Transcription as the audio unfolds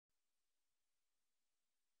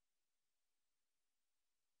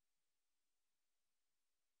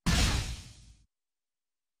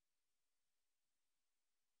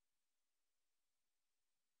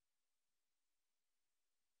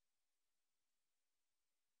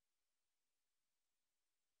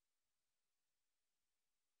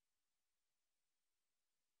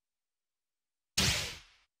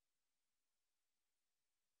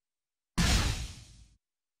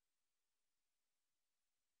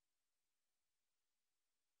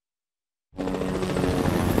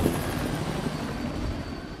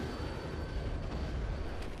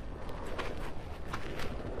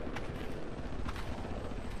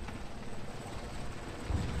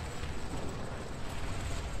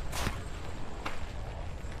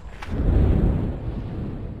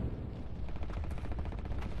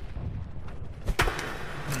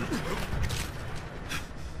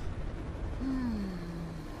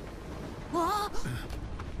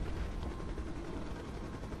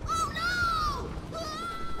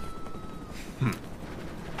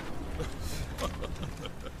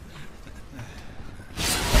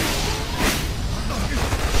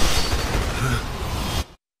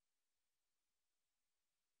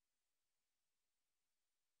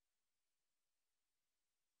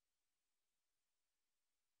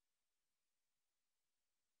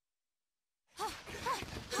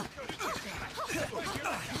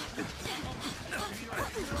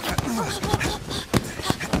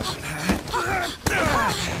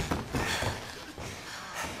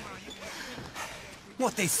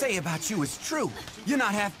What they say about you is true. You're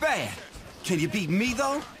not half bad. Can you beat me,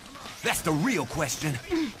 though? That's the real question.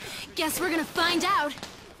 Guess we're gonna find out.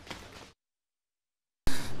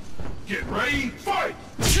 Get ready, fight!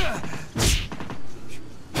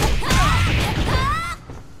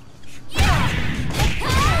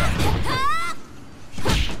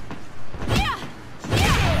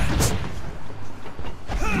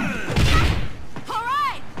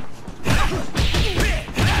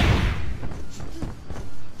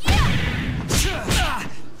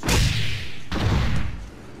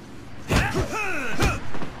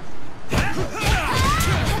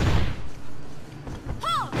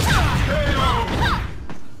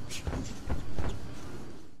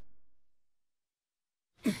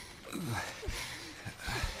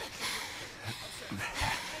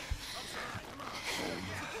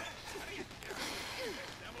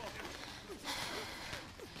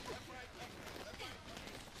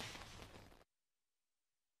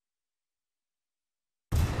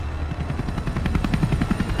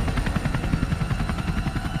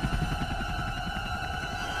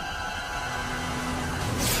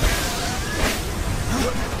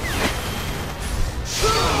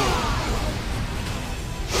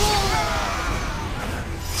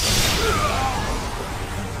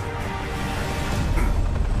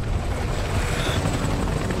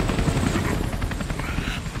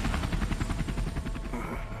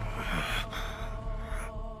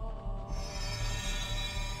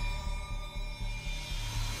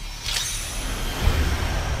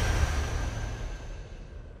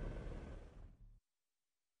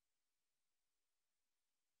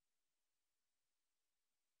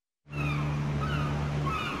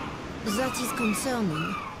 That is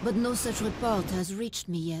concerning, but no such report has reached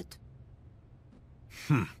me yet.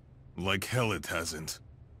 Like hell it hasn't.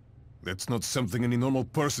 That's not something any normal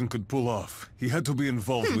person could pull off. He had to be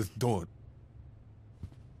involved with Dor.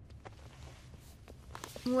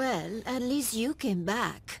 Well, at least you came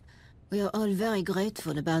back. We are all very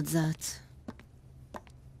grateful about that.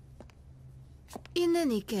 In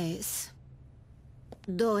any case,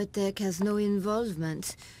 Dorotek has no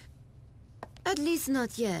involvement. At least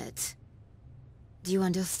not yet. Do you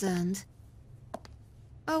understand?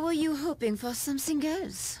 Or were you hoping for something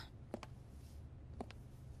else?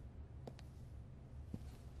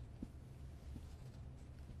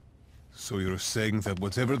 So you're saying that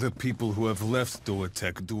whatever the people who have left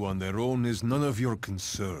Dorotek do on their own is none of your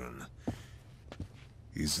concern.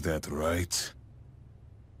 Is that right?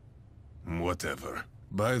 Whatever.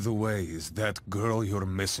 By the way, is that girl your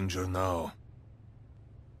messenger now?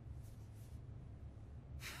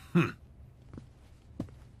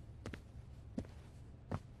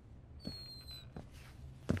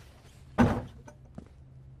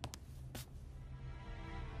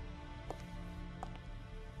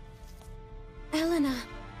 Elena.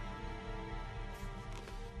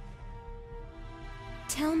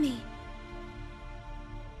 Tell me.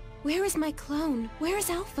 Where is my clone? Where is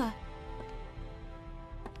Alpha?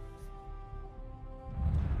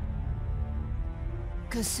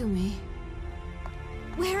 Kasumi.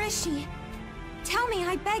 Where is she? Tell me,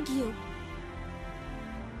 I beg you.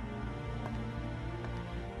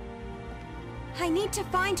 I need to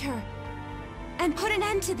find her. And put an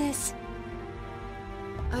end to this.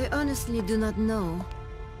 I honestly do not know.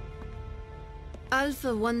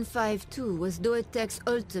 Alpha 152 was Dorotek's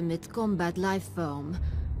ultimate combat life form.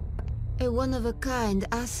 A one-of-a-kind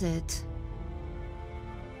asset.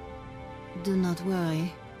 Do not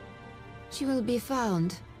worry. She will be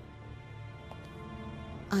found.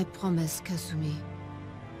 I promise, Kasumi.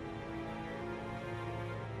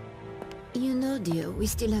 You know, dear, we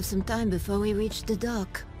still have some time before we reach the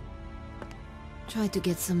dock. Try to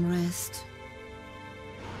get some rest.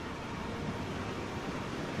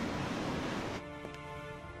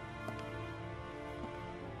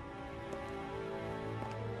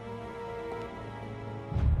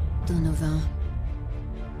 Donovan,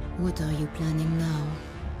 what are you planning now?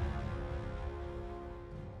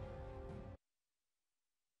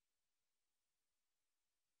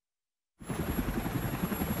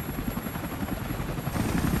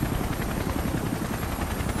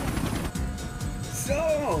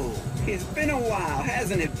 So, it's been a while,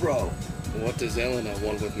 hasn't it, bro? What does Elena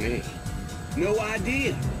want with me? No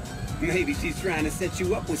idea. Maybe she's trying to set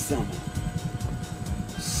you up with someone.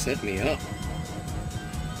 Set me up?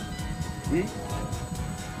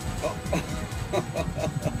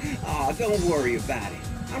 Oh, don't worry about it.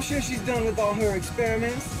 I'm sure she's done with all her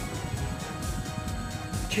experiments.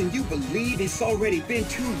 Can you believe it's already been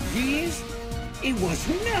 2 years? It was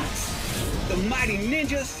nuts. The mighty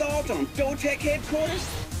ninja assault on Dotech headquarters,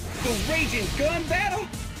 the raging gun battle,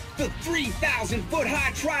 the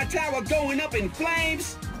 3,000-foot-high tri-tower going up in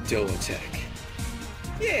flames. Dotech.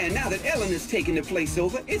 Yeah, now that Eleanor's taken the place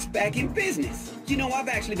over, it's back in business. You know, I've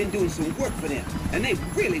actually been doing some work for them, and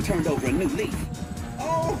they've really turned over a new leaf.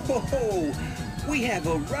 Oh, ho, ho. We have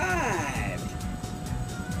arrived.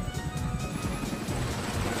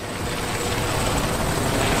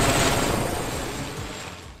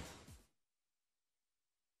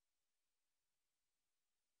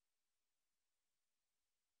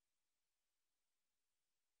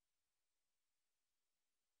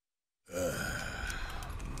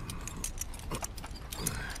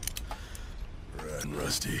 Riding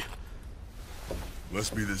rusty.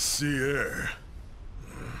 Must be the sea air.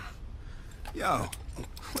 Yo,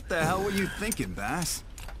 what the hell were you thinking, Bass?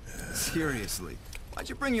 Seriously, why'd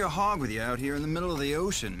you bring your hog with you out here in the middle of the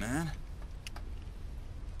ocean, man?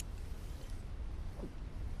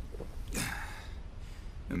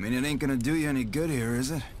 I mean, it ain't gonna do you any good here,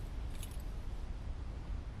 is it?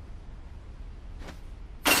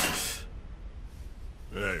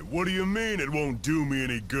 Hey, what do you mean it won't do me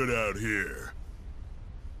any good out here?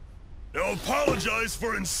 Now apologize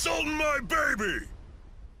for insulting my baby!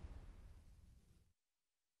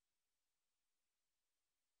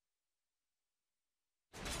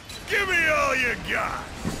 Give me all you got!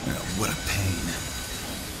 Oh, what a pain.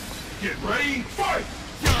 Get ready, fight!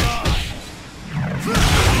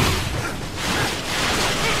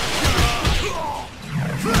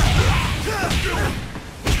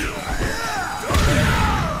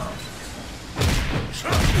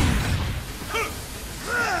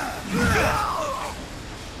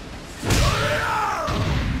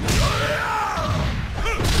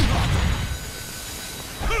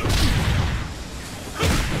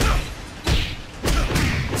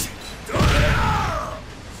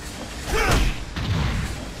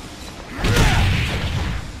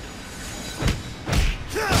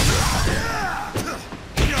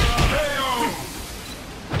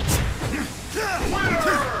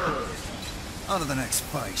 On to the next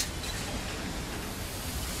fight.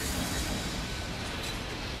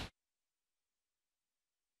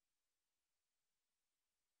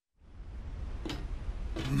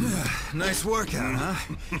 Nice workout,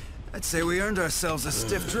 huh? I'd say we earned ourselves a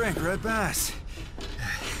stiff drink, right, Bass?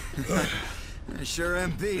 I sure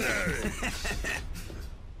am beat.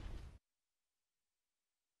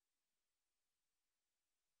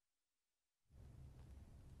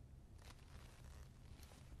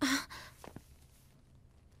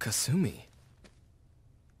 Kasumi.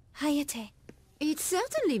 Hayate. It's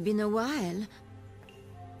certainly been a while.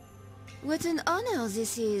 What an honor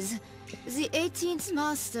this is. The 18th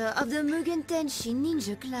master of the Mugen Tenshi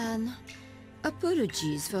ninja clan.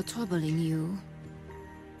 Apologies for troubling you.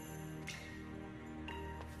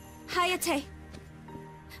 Hayate.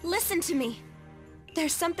 Listen to me.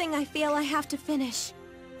 There's something I feel I have to finish.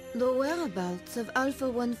 The whereabouts of Alpha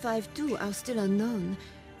 152 are still unknown.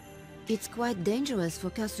 It's quite dangerous for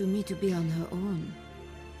Kasumi to be on her own.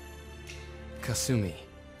 Kasumi.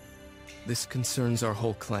 This concerns our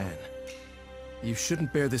whole clan. You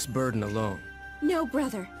shouldn't bear this burden alone. No,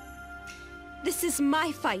 brother. This is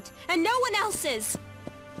my fight, and no one else's!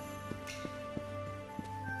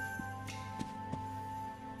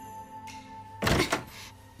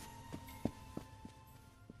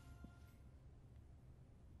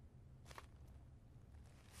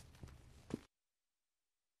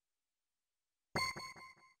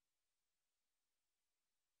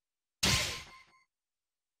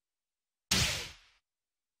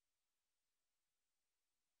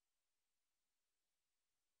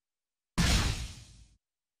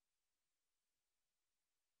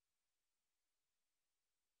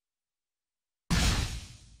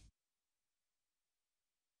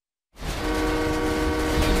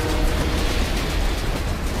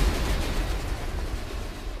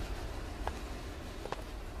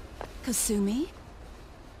 Kasumi?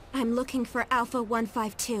 I'm looking for Alpha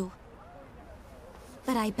 152.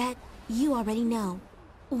 But I bet you already know.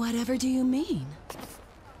 Whatever do you mean?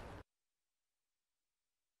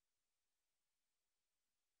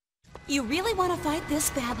 You really want to fight this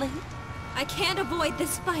badly? I can't avoid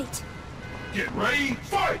this fight. Get ready,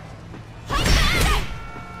 fight!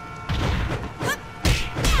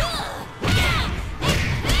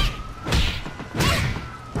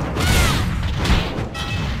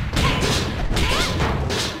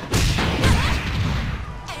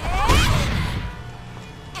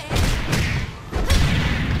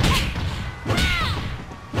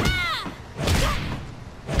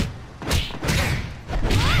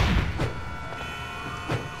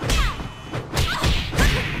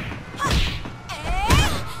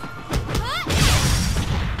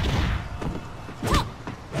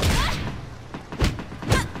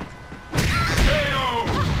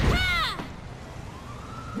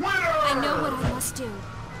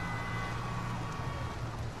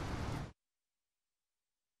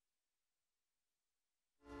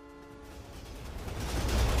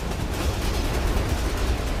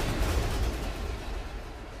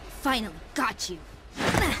 finally got you.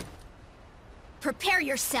 Prepare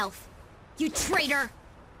yourself, you traitor!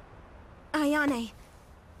 Ayane,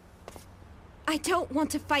 I don't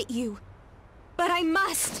want to fight you, but I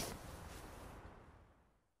must!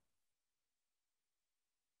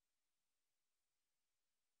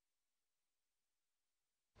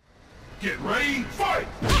 Get ready, fight!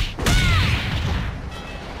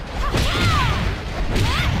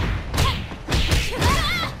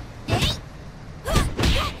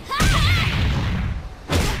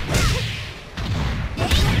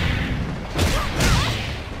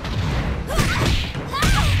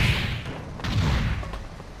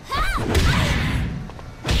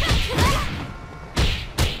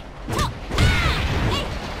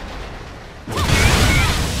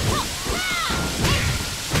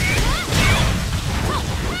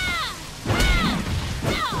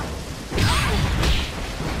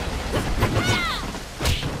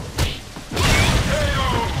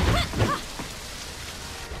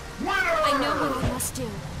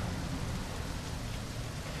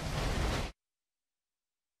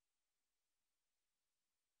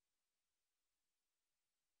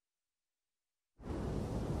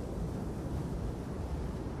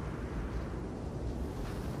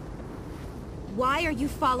 Why are you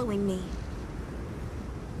following me?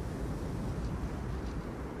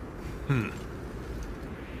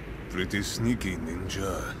 Pretty sneaky,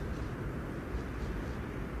 ninja.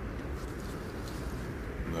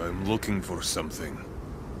 I'm looking for something.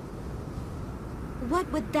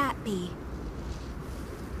 What would that be?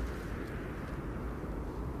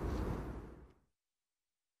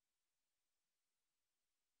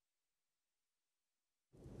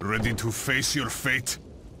 Ready to face your fate?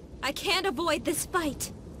 I can't avoid this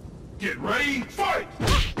fight. Get ready, fight!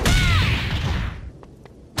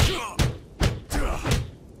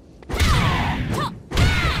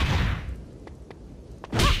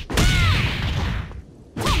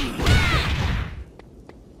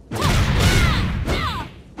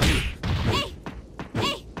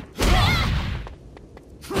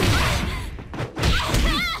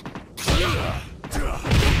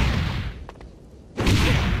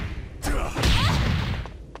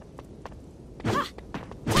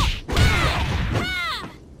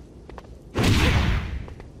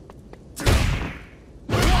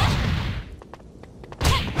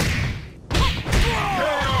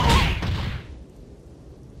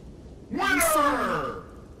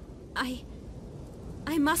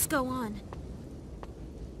 I must go on.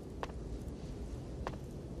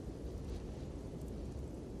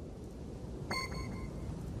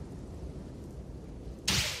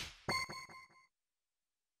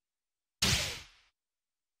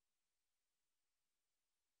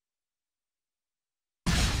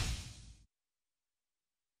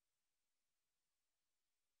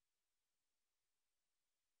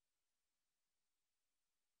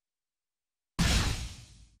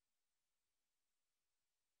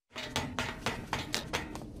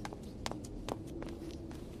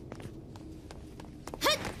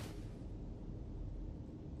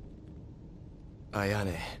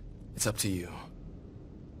 Ayane, it's up to you.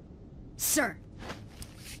 Sir.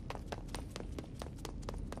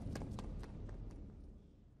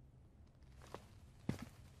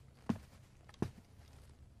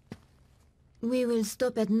 We will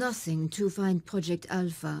stop at nothing to find Project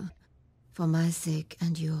Alpha, for my sake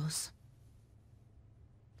and yours.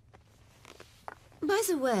 By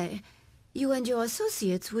the way, you and your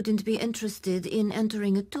associates wouldn't be interested in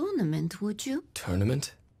entering a tournament, would you?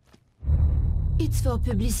 Tournament? It's for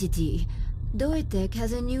publicity. Doetek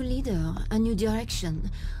has a new leader, a new direction,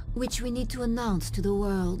 which we need to announce to the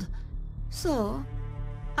world. So,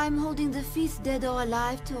 I'm holding the 5th Dead or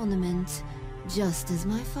Alive tournament, just as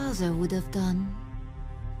my father would have done.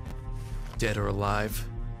 Dead or alive?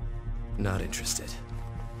 Not interested.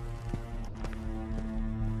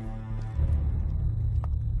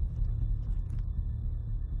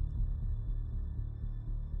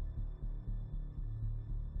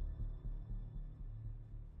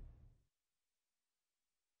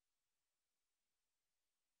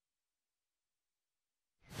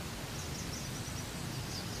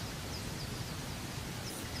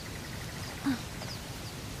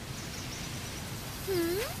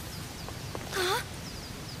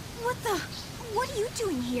 What are you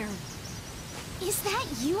doing here? Is that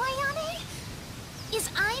you, Ayane? Is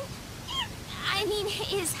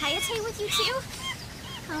Hayate with you too?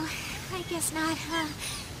 Oh, I guess not, huh?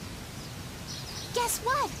 Guess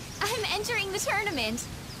what? I'm entering the tournament.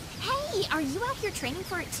 Hey, are you out here training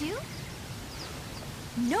for it too?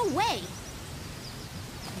 No way!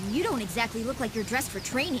 You don't exactly look like you're dressed for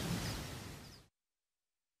training.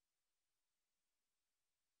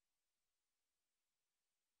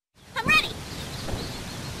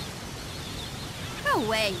 No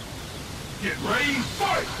way. Get ready,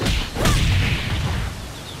 fight!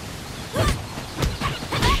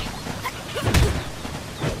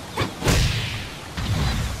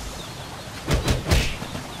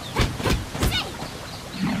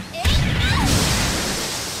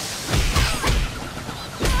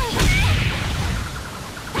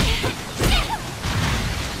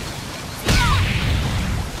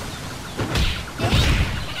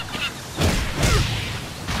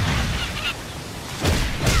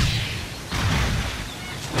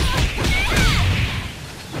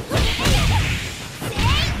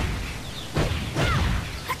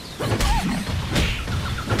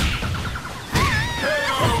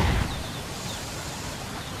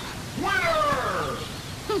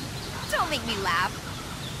 Make me laugh.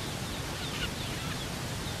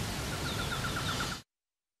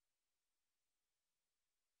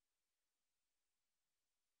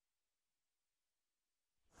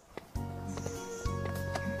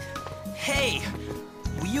 Hey!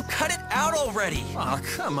 Will you cut it out already? Oh,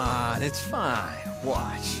 come on, it's fine.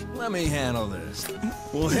 Watch. Let me handle this.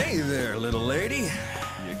 Well, hey there, little lady.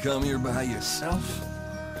 You come here by yourself?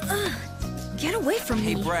 Get away from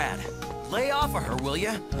me. Hey, Brad. Lay off of her, will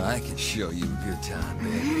ya? I can show you a good time,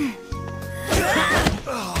 baby.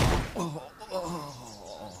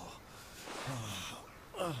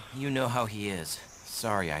 You know how he is.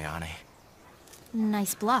 Sorry, Ayane.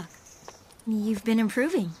 Nice block. You've been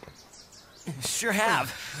improving. Sure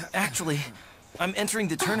have. Actually, I'm entering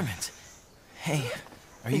the tournament. Hey,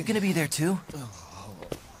 are you gonna be there too?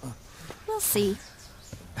 We'll see.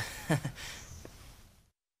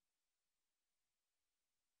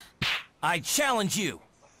 I challenge you!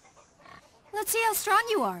 Let's see how strong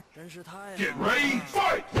you are. Get ready,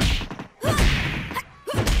 fight!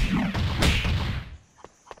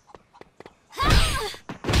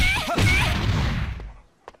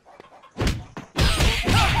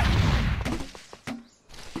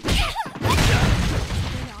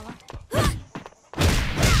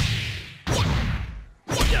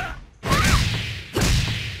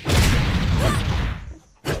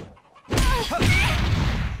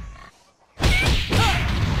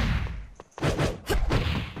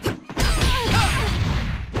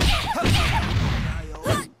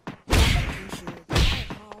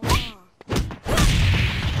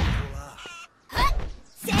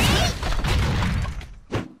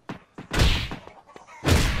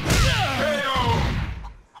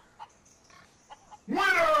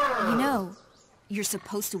 You're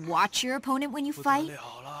supposed to watch your opponent when you fight?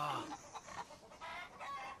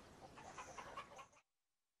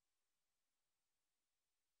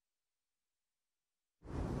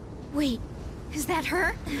 Wait, is that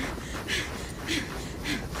her?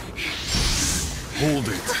 Hold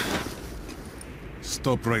it.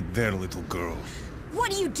 Stop right there, little girl.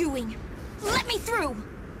 What are you doing? Let me through!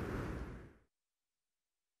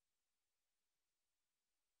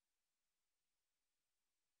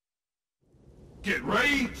 Get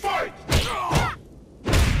ready, fight!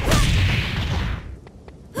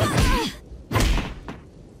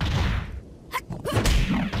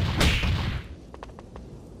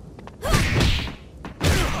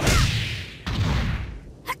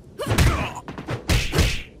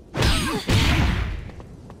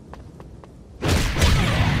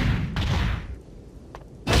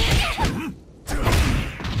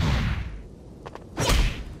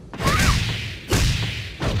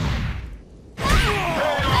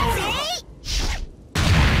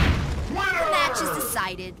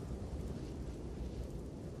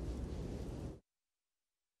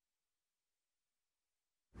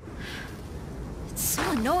 It's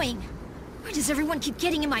so annoying. Why does everyone keep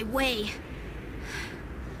getting in my way?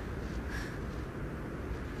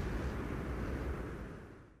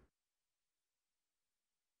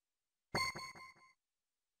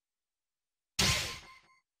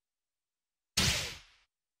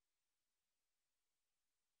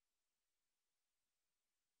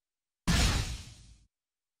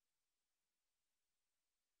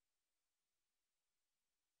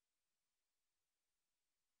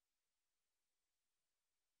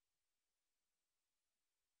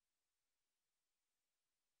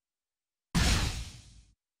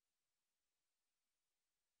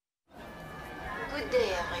 Good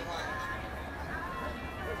day, everyone.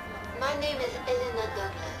 My name is Elena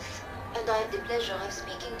Douglas, and I have the pleasure of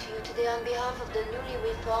speaking to you today on behalf of the newly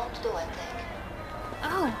reformed Doatech.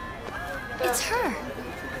 Oh, it's her.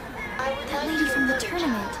 I would That like lady to from the apologize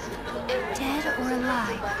tournament. to everyone Dead or affected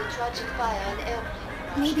alive? by the tragic fire and airplane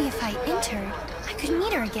crash Maybe that if I destroyed our entered, headquarters I could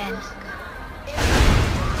meet her again.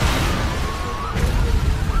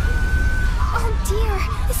 Oh dear,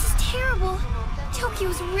 this is terrible.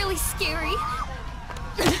 Tokyo's really scary.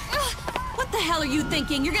 What the hell are you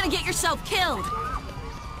thinking? You're gonna get yourself killed!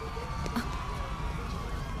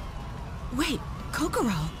 Wait,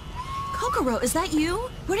 Kokoro? Kokoro, is that you?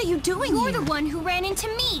 What are you doing here? You're the one who ran into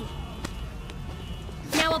me!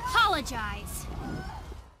 Now apologize!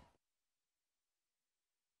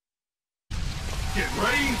 Get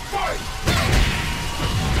ready, fight!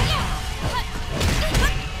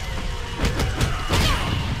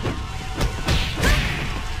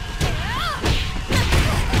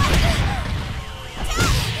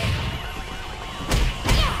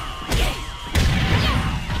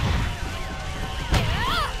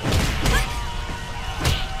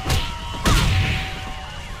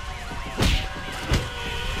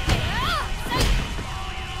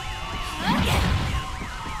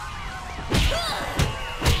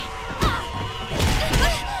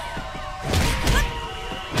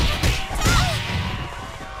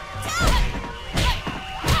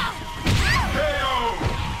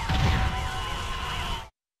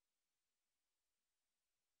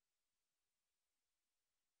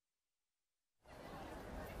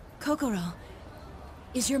 Kokoro,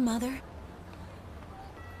 is your mother,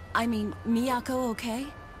 I mean, Miyako, okay?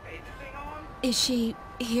 Is she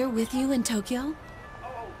here with you in Tokyo?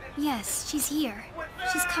 Yes, she's here.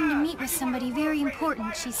 She's come to meet with somebody very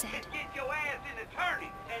important, she said.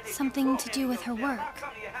 Something to do with her work.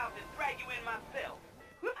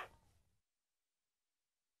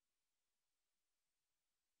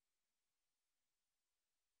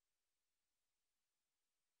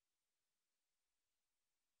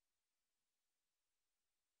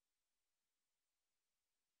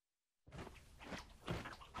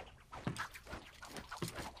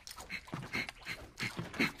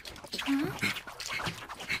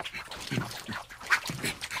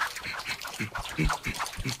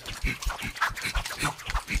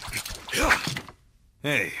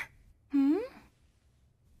 Hey. Hmm?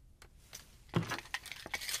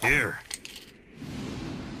 Here.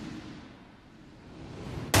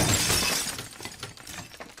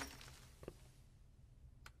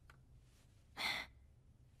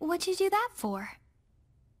 What'd you do that for?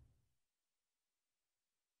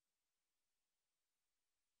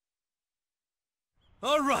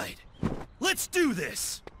 All right, let's do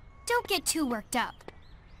this! Don't get too worked up.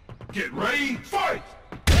 Get ready, fight!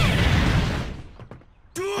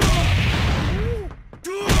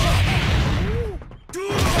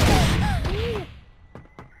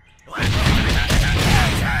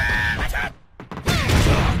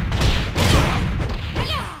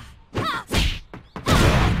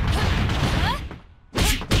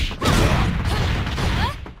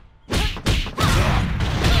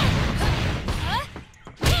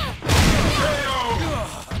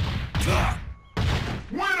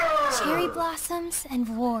 Cherry blossoms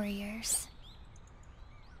and warriors.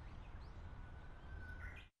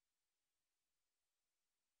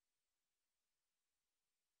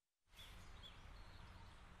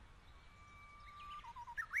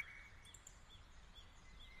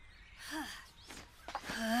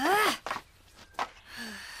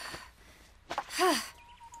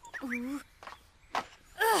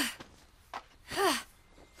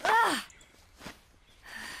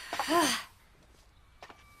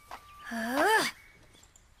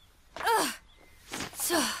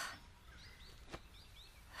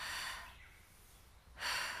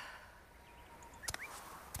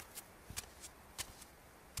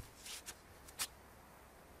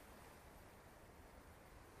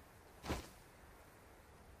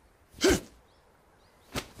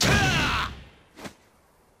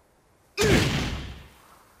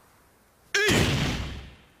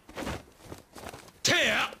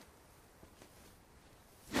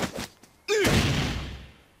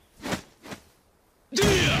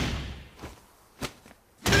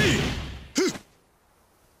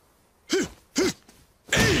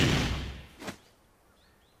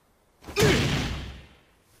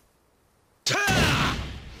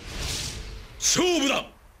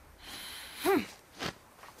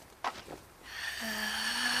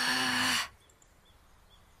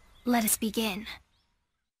 Let us begin.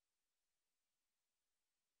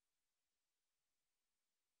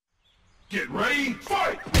 Get ready,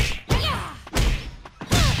 fight!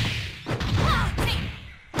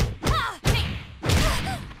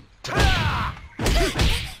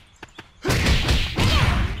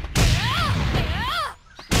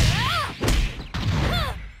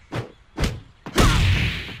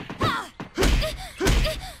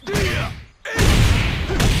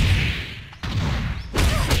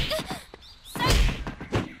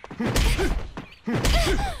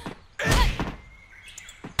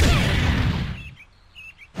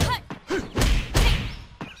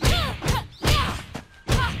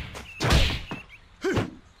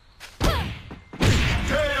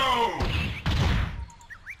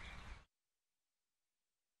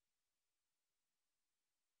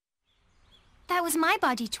 That was my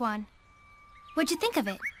body, Chuan. What'd you think of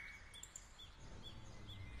it?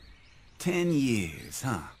 10 years,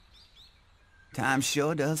 huh? Time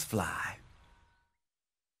sure does fly.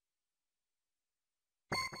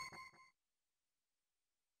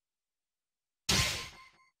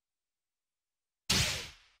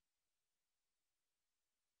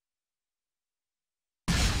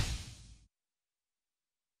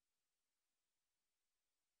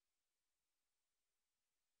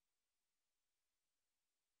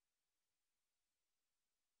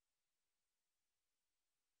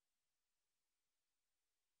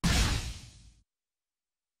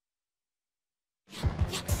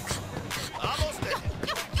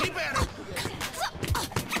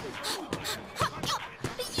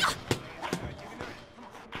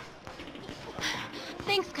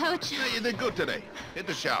 Thanks, Coach. Yeah, you did good today. Hit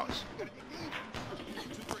the showers.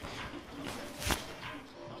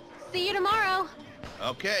 See you tomorrow.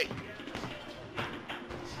 Okay.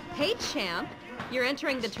 Hey, champ. You're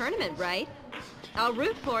entering the tournament, right? I'll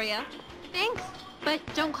root for you. Thanks, but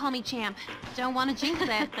don't call me champ. Don't want to jinx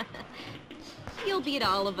it. You'll beat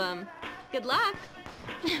all of them. Good luck.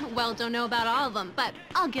 Well, don't know about all of them, but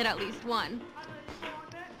I'll get at least one.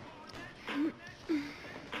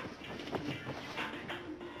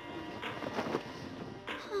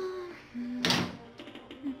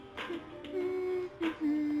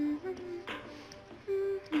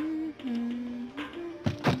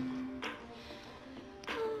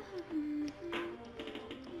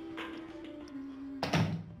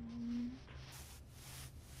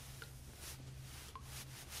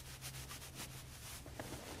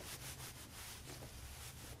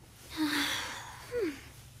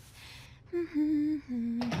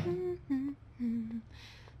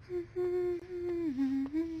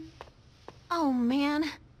 Oh man,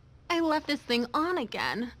 I left this thing on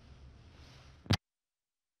again.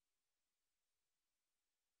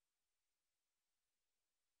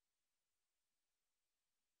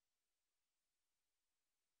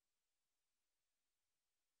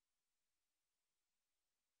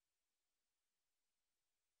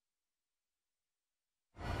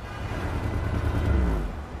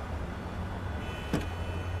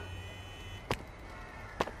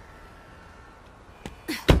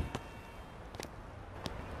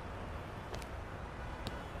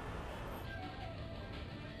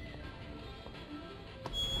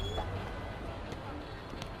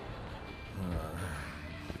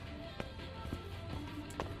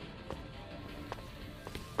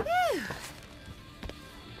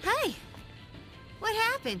 Hey! What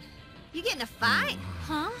happened? You get in a fight?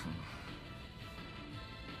 Huh?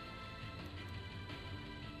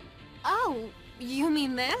 Oh, you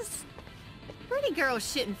mean this? Pretty girls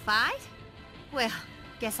shouldn't fight. Well,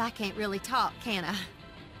 guess I can't really talk, can I?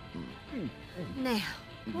 Now,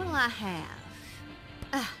 what'll I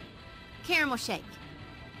have? Caramel shake.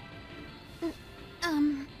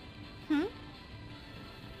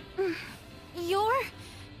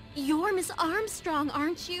 You're Miss Armstrong,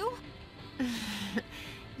 aren't you?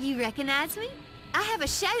 You recognize me? I have a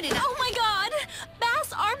show tonight. Oh my god!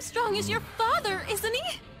 Bass Armstrong is your father, isn't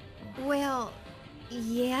he? Well,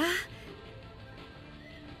 yeah.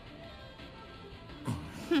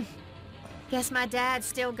 Guess my dad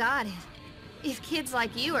still got it. If kids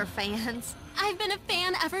like you are fans. I've been a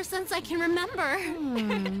fan ever since I can remember.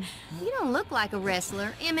 You don't look like a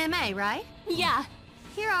wrestler. MMA, right? Yeah.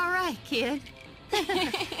 You're all right, kid.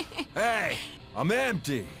 Hey, I'm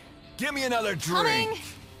empty. Give me another drink. Coming.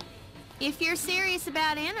 If you're serious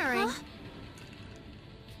about entering,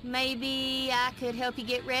 maybe I could help you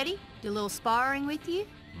get ready? Do a little sparring with you?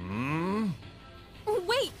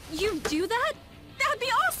 Wait, you do that? That'd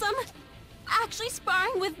be awesome! Actually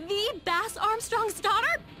sparring with the Bass Armstrong's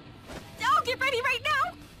daughter? I'll get ready right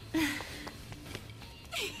now!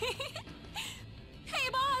 Hey,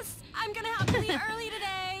 boss! I'm gonna have to leave early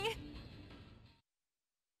today!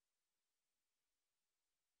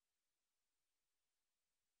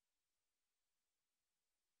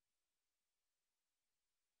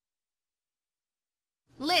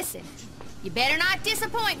 Listen, you better not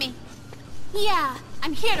disappoint me. Yeah,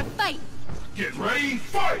 I'm here to fight! Get ready,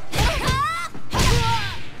 fight!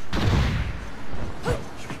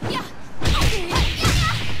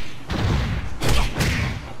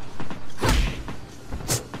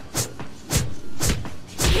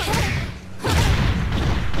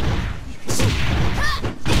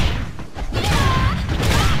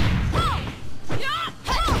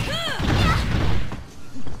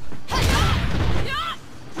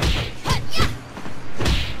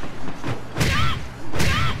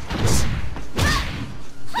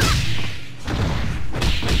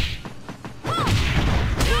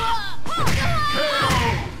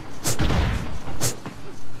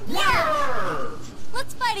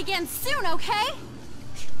 again soon, okay?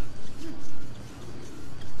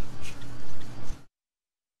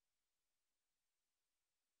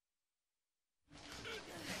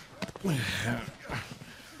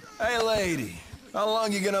 Hey, lady. How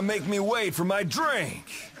long you gonna make me wait for my drink?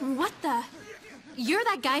 What the? You're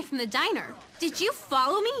that guy from the diner. Did you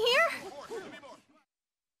follow me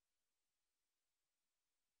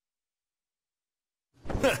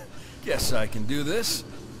here? Guess I can do this.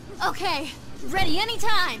 Okay, ready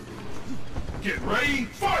anytime. Get ready,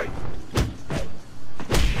 fight!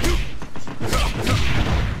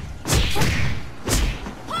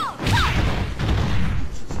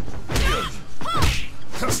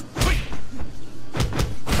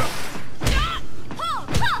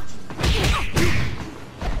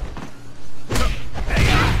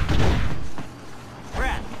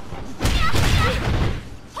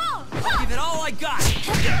 Give it all I got!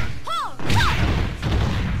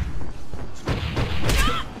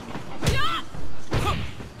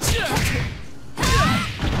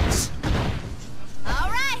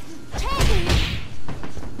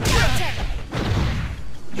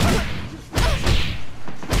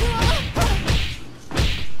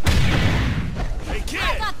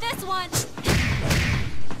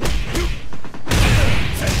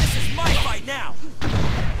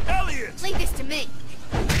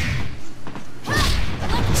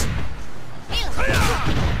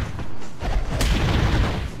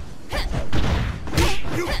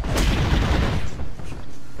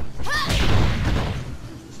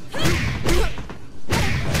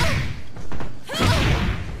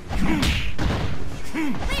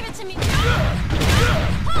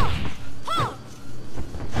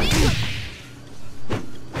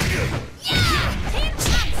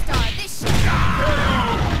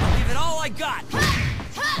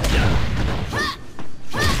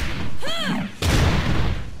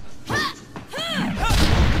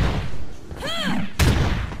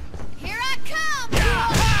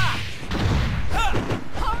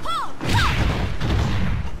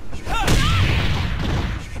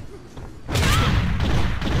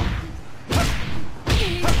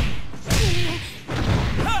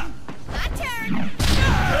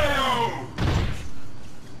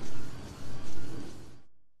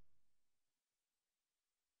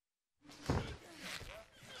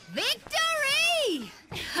 Victory!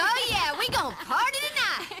 Oh yeah, we gonna party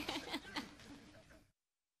tonight!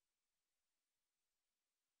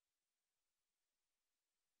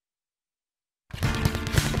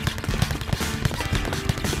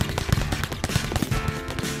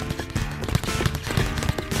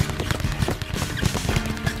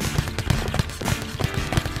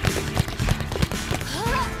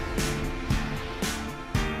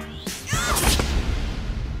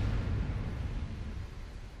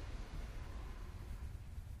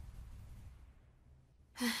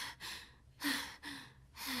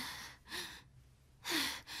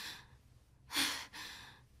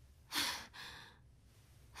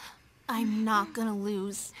 I'm not gonna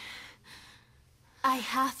lose. I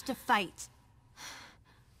have to fight.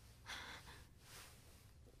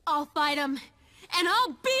 I'll fight him, and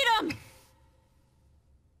I'll beat him!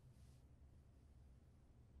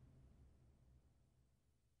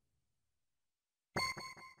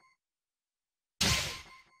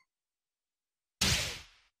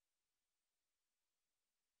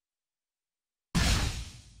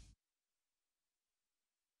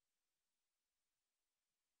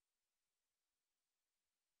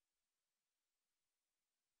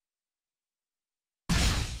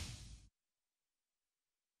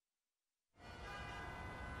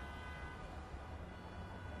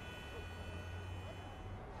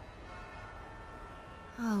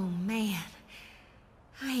 Oh, man.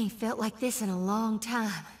 I ain't felt like this in a long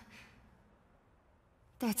time.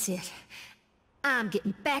 That's it. I'm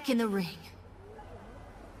getting back in the ring.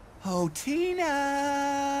 Oh,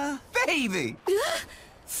 Tina! Baby!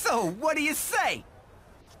 So, what do you say?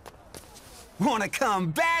 Wanna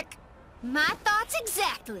come back? My thoughts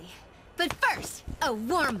exactly. But first, a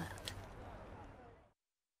warm-up.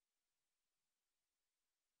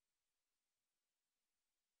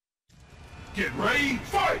 Get ready,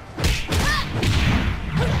 fight!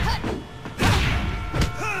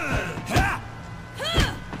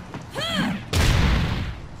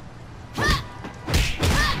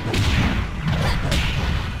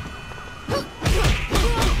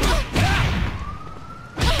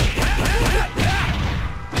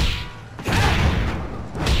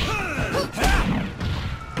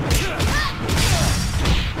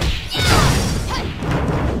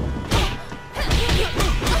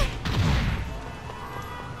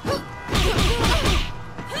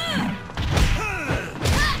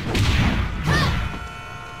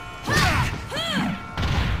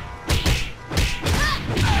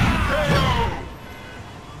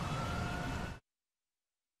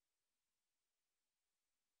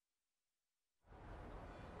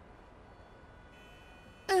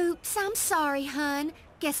 Oops, I'm sorry, hun.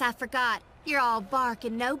 Guess I forgot. You're all bark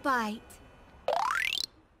and no bite.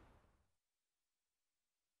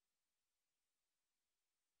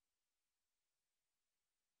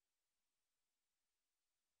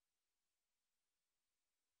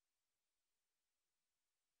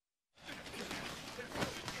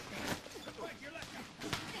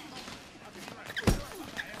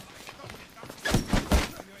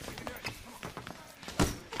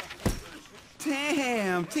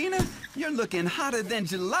 Damn, Tina, you're looking hotter than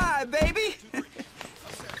July, baby.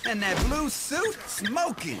 And that blue suit,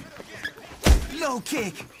 smoking. Low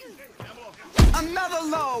kick. Another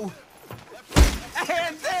low.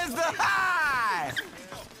 And there's the high.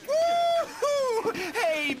 Woo-hoo!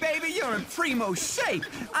 Hey, baby, you're in primo shape.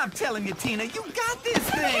 I'm telling you, Tina, you got this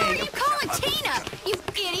Who the hell are thing. you calling Tina, you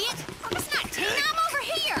idiot? It's not Tina, I'm over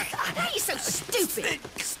here. Why are you so stupid?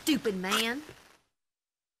 Stupid man.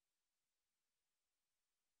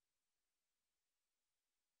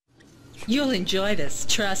 You'll enjoy this,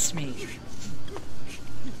 trust me.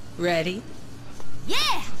 Ready?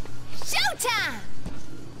 Yeah! Showtime!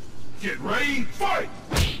 Get ready, fight!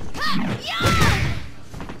 Ha! Yeah!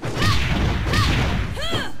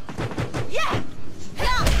 Yeah!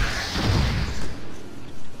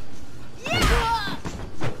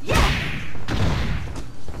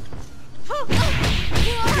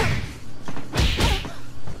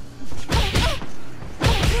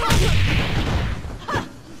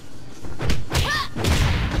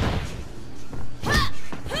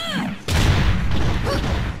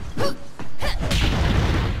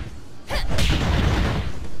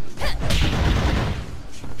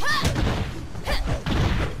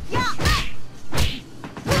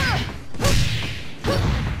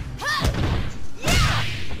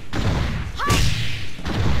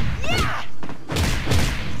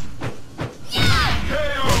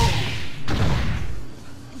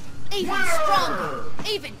 Even stronger,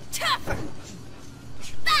 even tougher.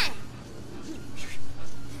 Bang!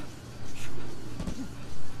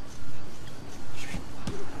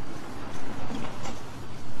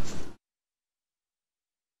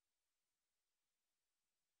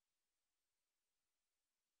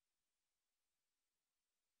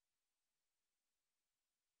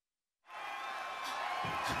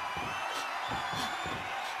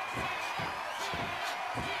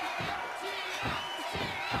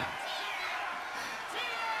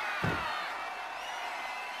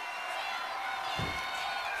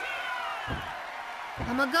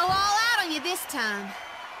 I'm gonna go all out on you this time.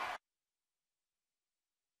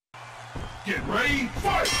 Get ready,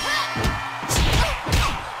 fight!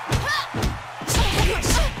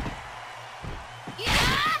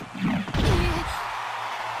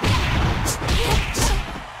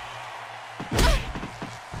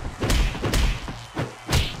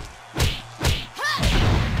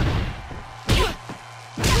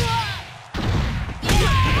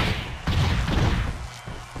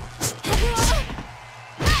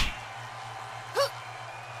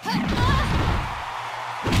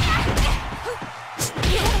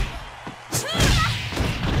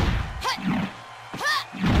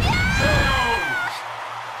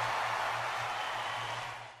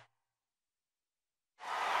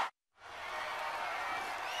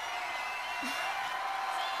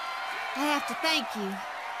 I have to thank you.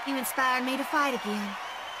 You inspired me to fight again.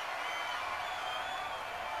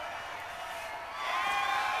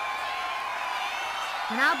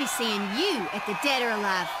 And I'll be seeing you at the Dead or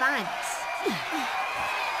Alive finals.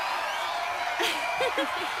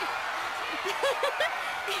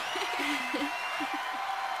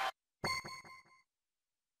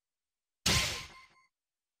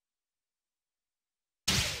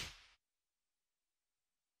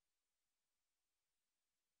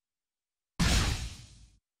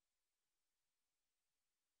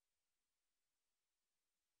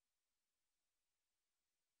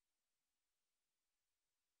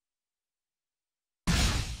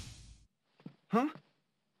 Huh?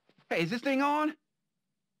 Hey, is this thing on?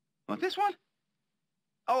 Oh, this one?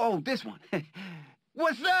 Oh, this one.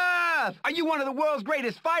 What's up? Are you one of the world's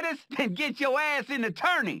greatest fighters? Then get your ass in the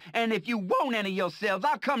tourney. And if you won't enter yourselves,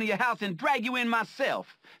 I'll come to your house and drag you in myself.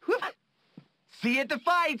 See you at the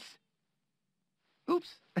fights. Oops.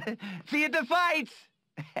 See you at the fights.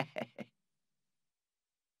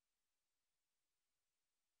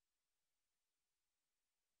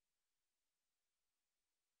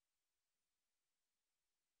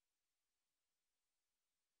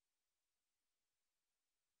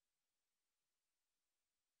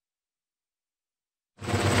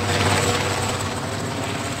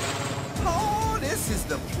 Oh, this is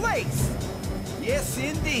the place. Yes,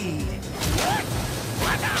 indeed.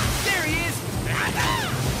 There he is.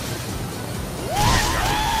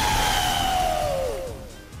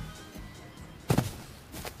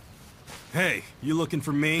 Hey, you looking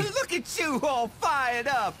for me? Look at you all fired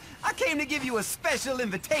up! I came to give you a special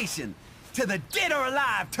invitation to the Dead or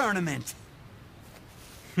Alive tournament!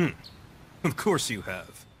 Of course you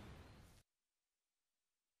have.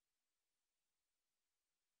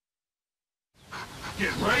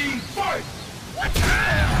 Get ready, fight!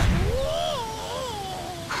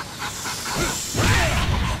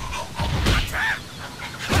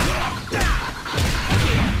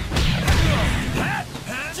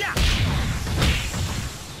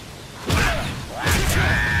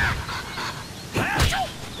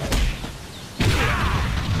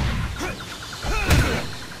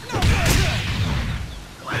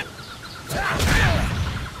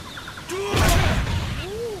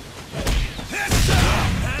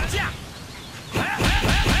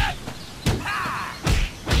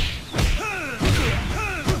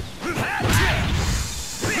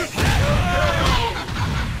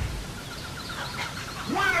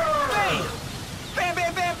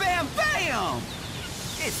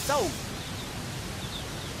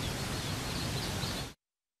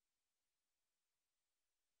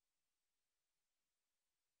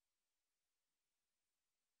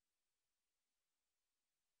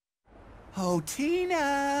 Oh,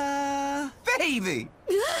 Tina! Baby!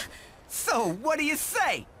 So, what do you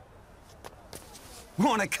say?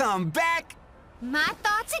 Wanna come back? My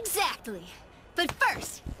thoughts exactly. But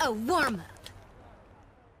first, a warm-up.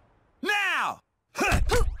 Now!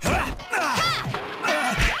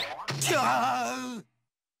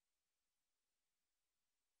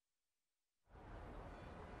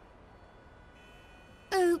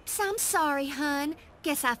 Oops, I'm sorry, hun.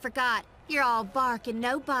 Guess I forgot. You're all bark and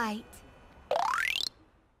no bite.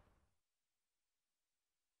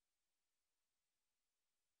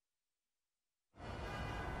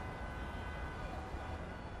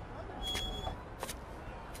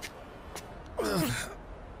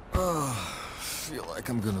 Feel like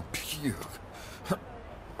I'm gonna puke.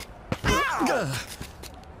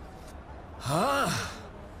 Huh?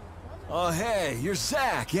 Oh, hey, you're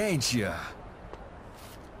Zach, ain't ya?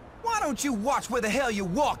 Why don't you watch where the hell you're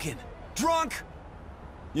walking? Drunk?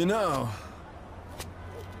 You know,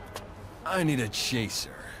 I need a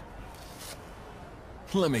chaser.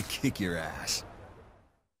 Let me kick your ass.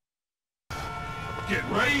 Get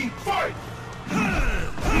ready, fight!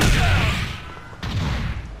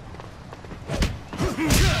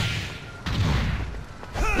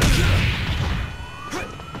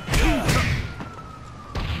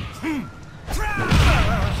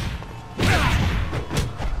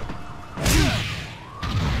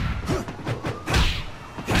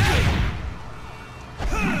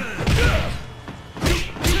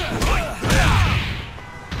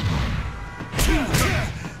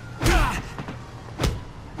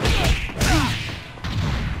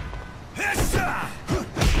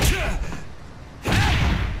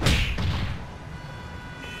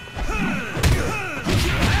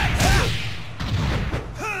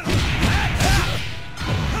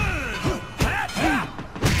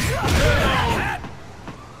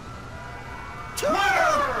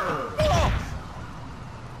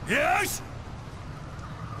 Yes?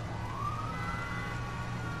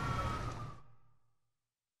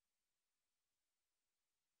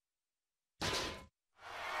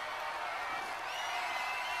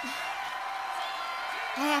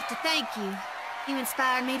 I have to thank you. You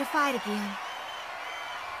inspired me to fight again.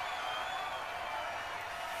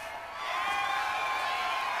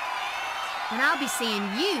 And I'll be seeing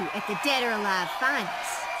you at the Dead or Alive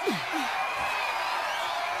finals.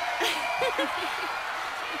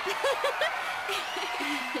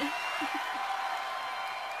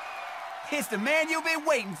 It's the man you've been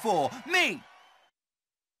waiting for, me!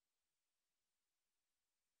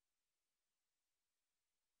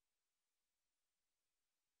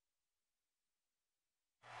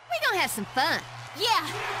 We're gonna have some fun. Yeah!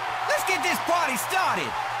 Let's get this party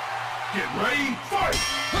started! Get ready, fight!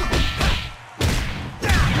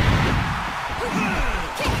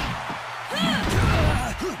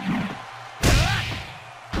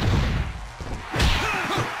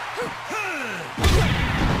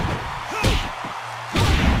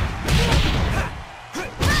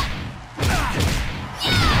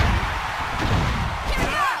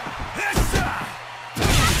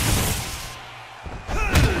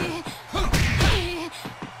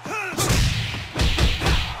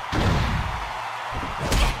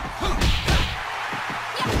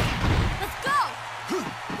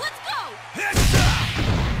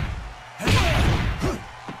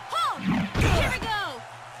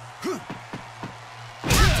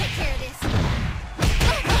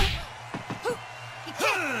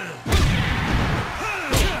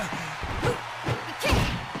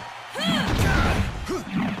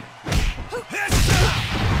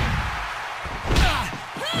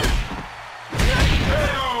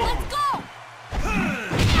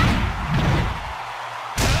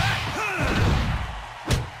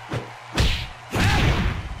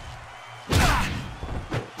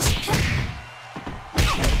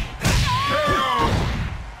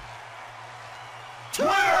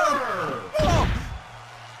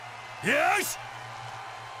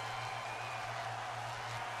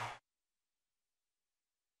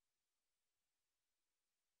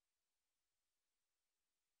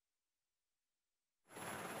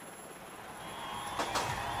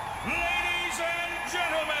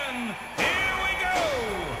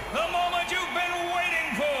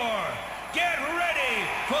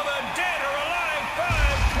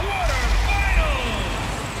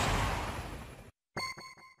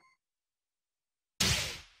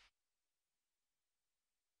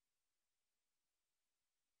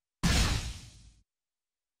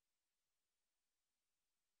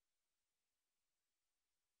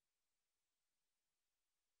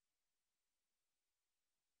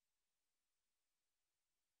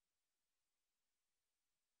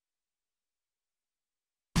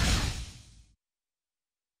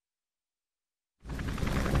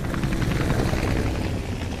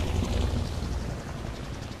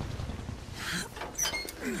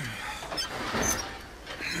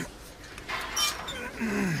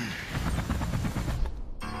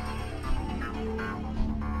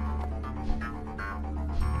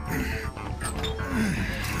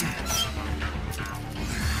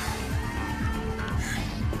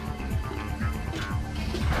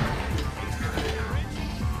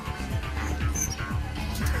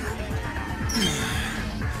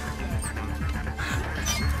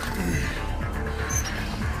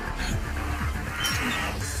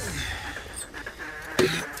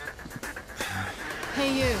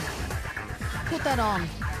 Hey, you. Put that on.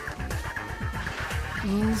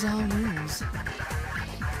 Rules are rules.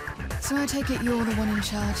 So I take it you're the one in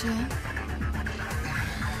charge here?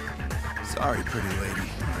 Sorry, pretty lady.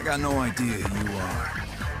 I got no idea who you are.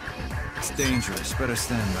 It's dangerous. Better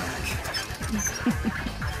stand back.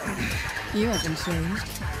 You haven't changed.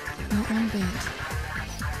 Not one bit.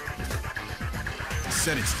 I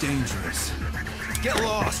said it's dangerous. Get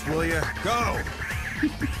lost, will you? Go!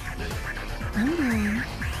 I'm going.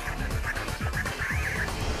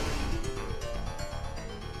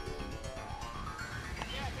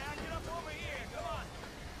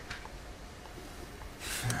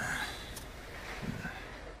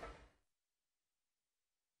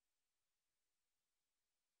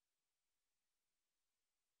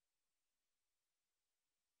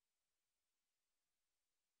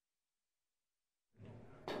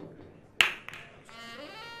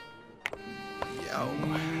 Yo.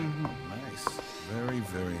 Nice. Very,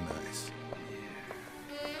 very nice.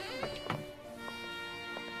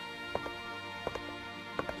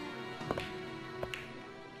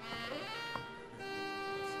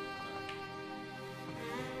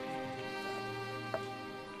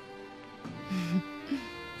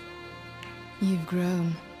 You've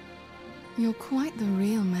grown. You're quite the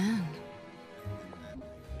real man.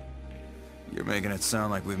 You're making it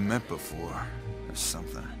sound like we've met before, or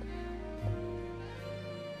something.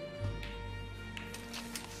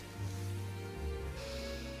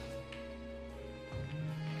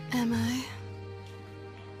 Am I?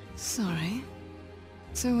 Sorry.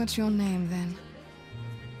 So what's your name, then?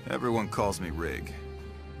 Everyone calls me Rig,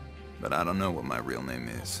 but I don't know what my real name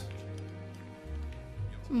is.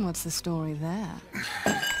 What's the story there?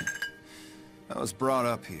 I was brought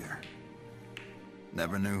up here.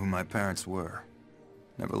 Never knew who my parents were.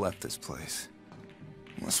 Never left this place.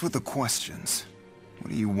 What's with the questions?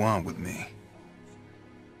 What do you want with me?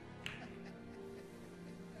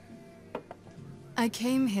 I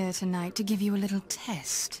came here tonight to give you a little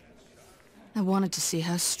test. I wanted to see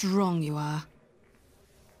how strong you are.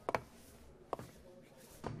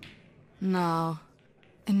 Now,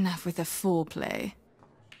 enough with the foreplay.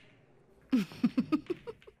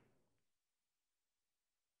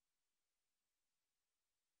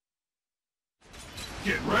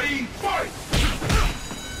 Get ready, fight!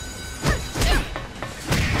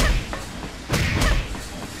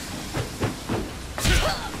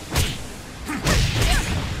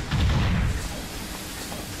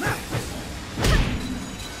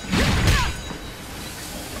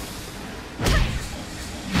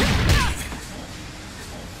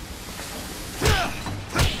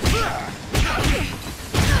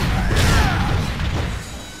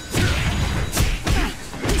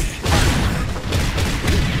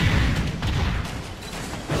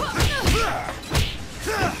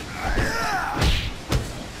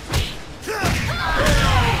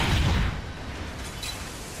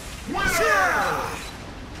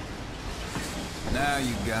 Now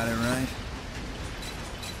you got it right.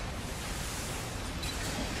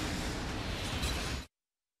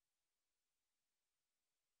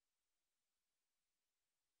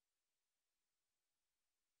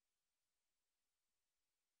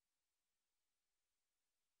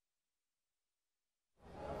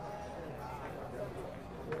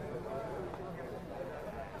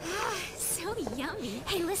 So yummy.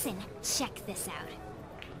 Hey, listen. Check this out.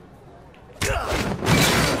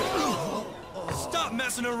 Stop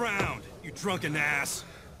messing around, you drunken ass!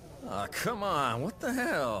 Aw, come on, what the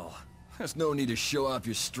hell? There's no need to show off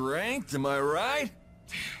your strength, am I right?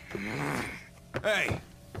 Hey!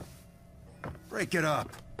 Break it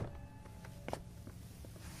up.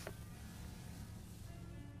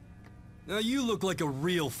 Now you look like a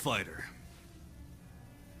real fighter.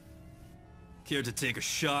 Care to take a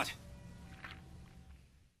shot?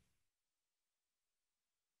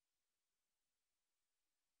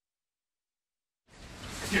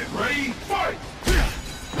 Get ready, fight!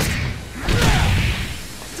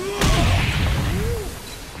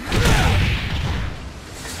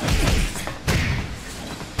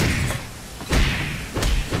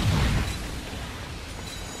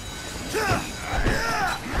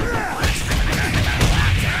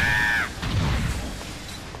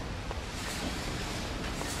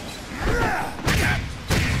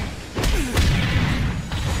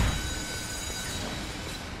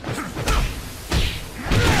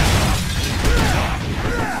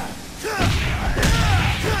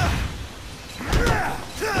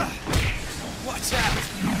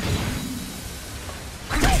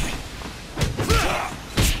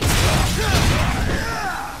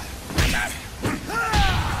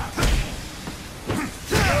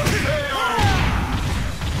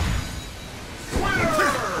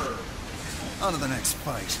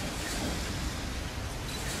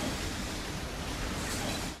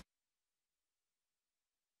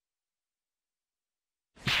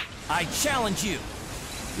 I challenge you.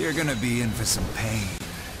 You're gonna be in for some pain.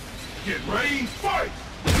 Get ready, fight!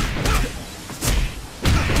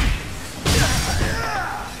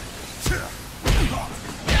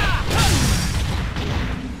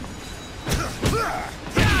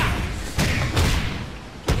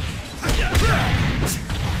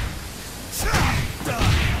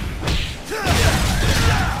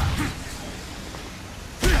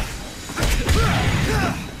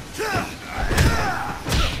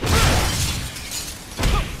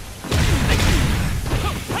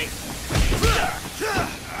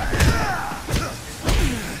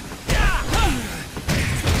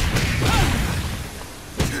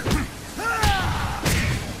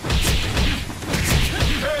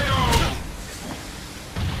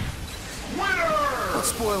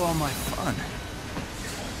 Spoil all my fun.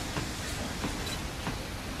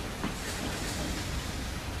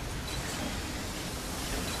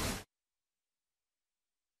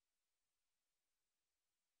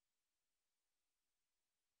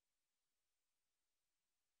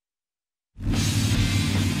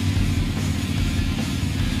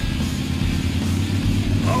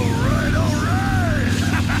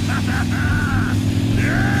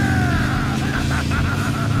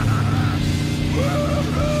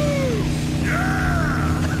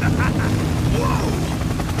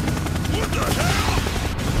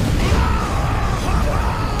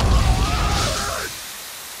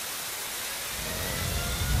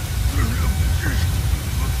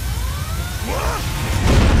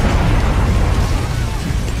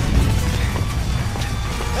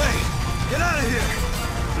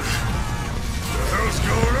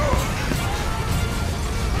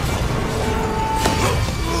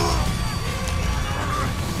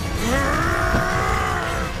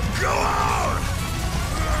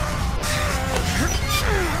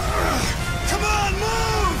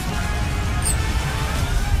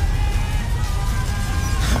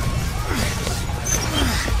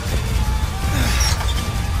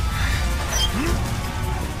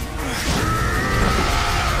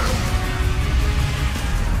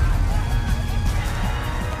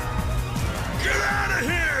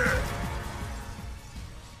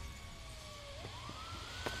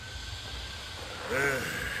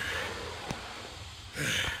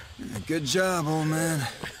 Good job, old man.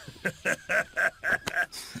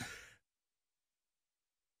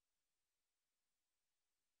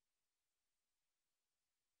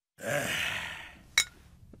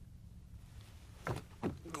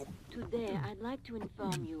 Today, I'd like to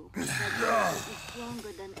inform you that the is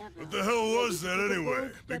stronger than ever. What the hell was that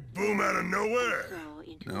anyway? Big boom out of nowhere?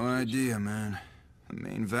 No idea, man. The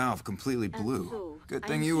main valve completely blew. Good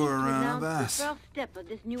thing you were around, Bass. The first step of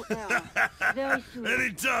this new era. Very soon.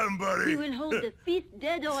 Anytime, buddy. We will hold the 5th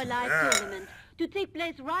Dead or Alive tournament to take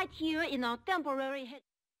place right here in our temporary head.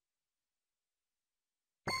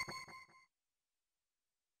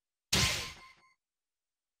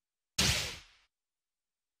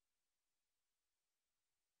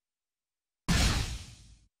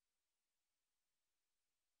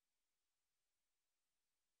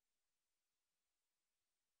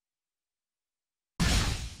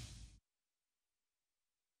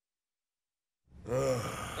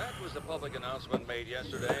 That was the public announcement made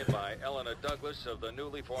yesterday by Eleanor Douglas of the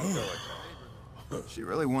newly formed military. She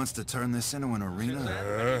really wants to turn this into an arena. Since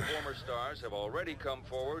then, many former stars have already come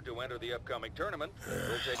forward to enter the upcoming tournament.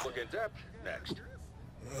 We'll take a look in depth next.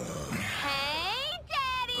 Hey,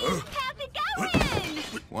 Daddy! How's it going?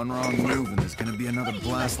 One wrong move and there's gonna be another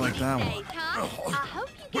blast like that one. Days, huh? I hope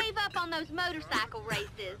you gave up on those motorcycle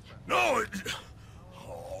races. No,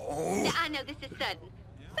 Now, I know this is sudden,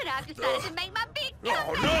 but I've decided to make my big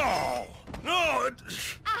comeback. No! No!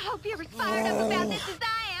 I hope you're as fired up about this as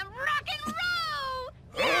I am. Rock and roll!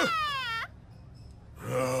 Yeah!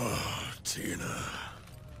 Oh, Tina.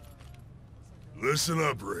 Listen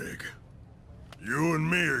up, Rig. You and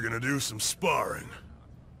me are gonna do some sparring.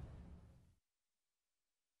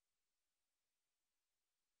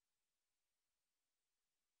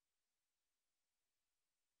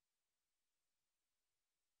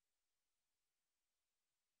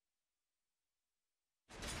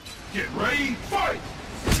 Get ready, fight!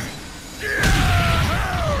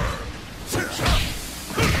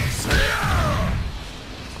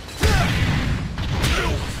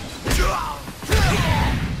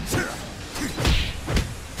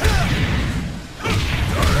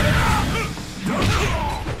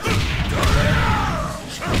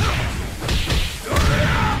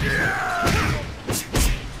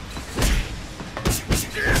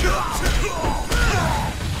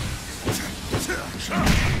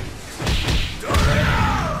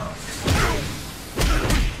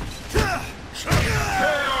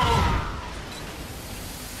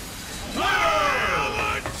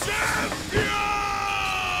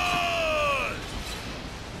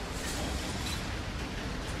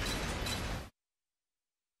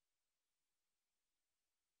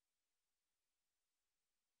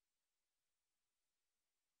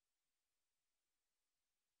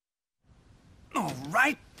 All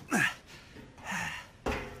right. A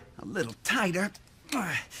little tighter.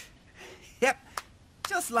 Yep,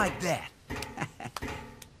 just like that.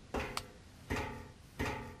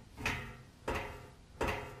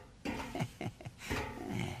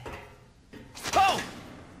 Oh!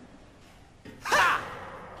 Ha!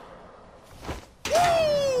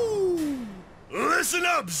 Woo! Listen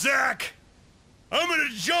up, Zach! I'm gonna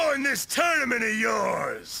join this tournament of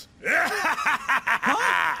yours!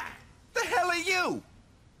 Huh? The hell are you?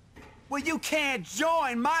 Well, you can't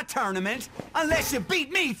join my tournament unless you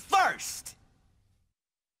beat me first!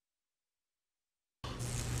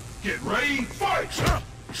 Get ready, fight!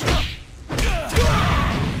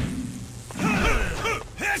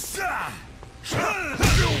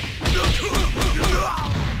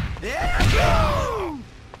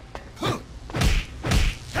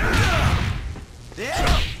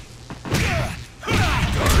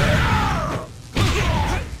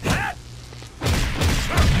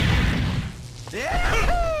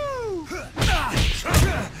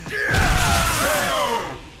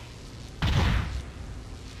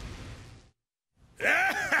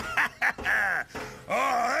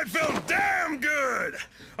 Oh, that felt damn good!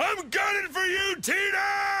 I'm gunning for you,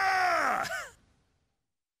 Tina!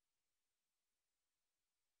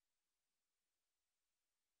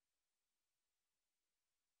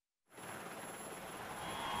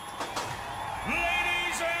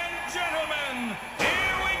 Ladies and gentlemen,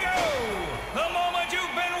 here we go! The moment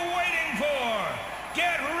you've been waiting for!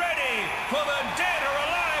 Get ready for the Dead or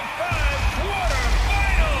Alive 5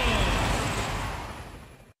 quarterfinals!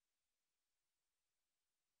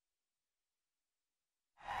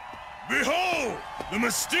 Behold, the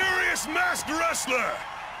mysterious masked wrestler,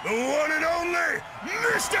 the one and only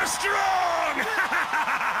Mr. Strong!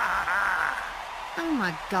 Oh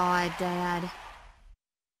my god, Dad.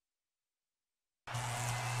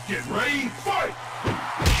 Get ready, fight!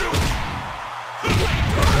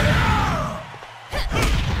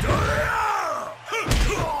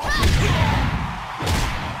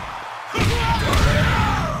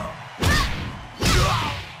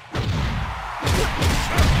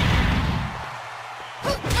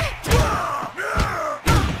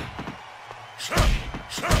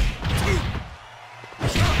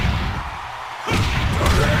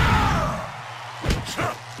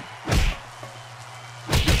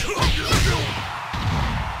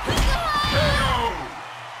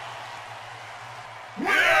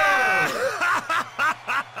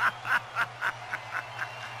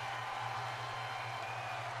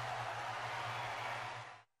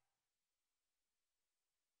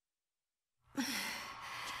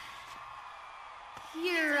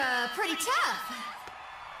 You're, pretty tough.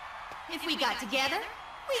 If we got together,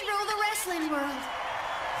 we'd rule the wrestling world.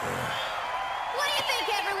 What do you think,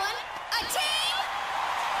 everyone? A team?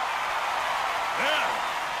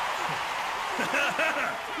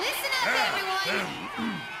 Listen up, everyone.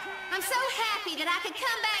 I'm so happy that I could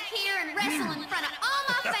come back here and wrestle in front of all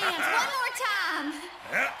my fans one more time.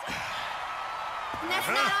 And that's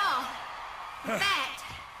not all. In fact,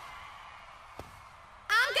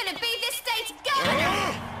 I'm gonna be this state's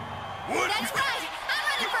governor! What? That's right! I'm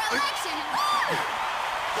running for election!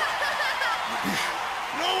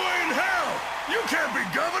 No way in hell! You can't be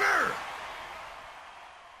governor!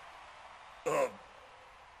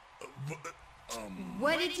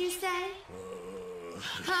 What did you say?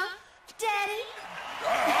 Huh? Daddy?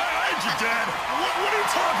 I ain't your dad! What are you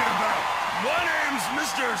talking about? My name's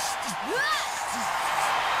Mr.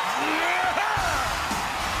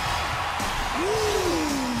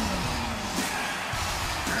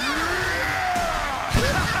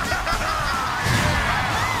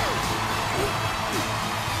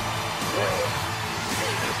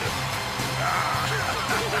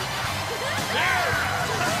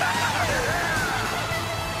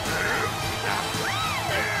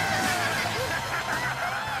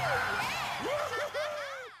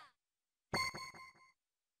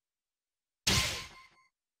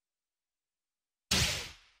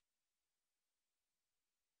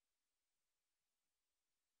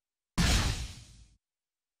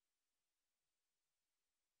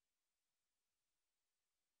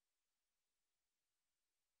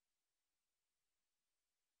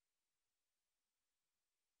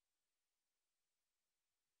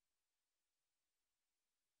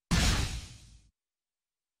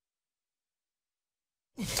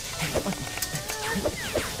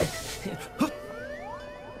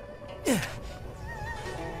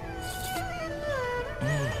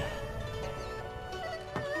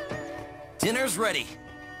 Dinner's ready.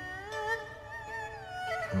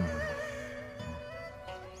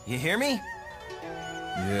 You hear me?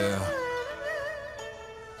 Yeah.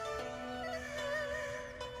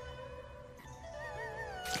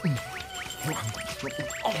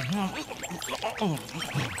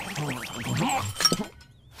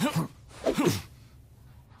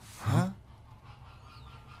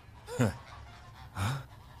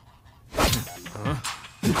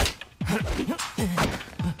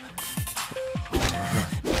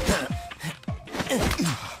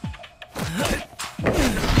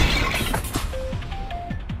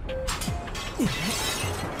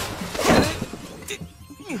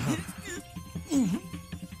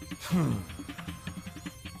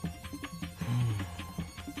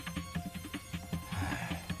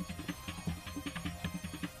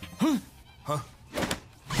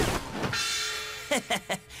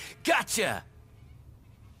 Gotcha!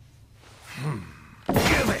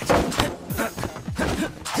 Give it!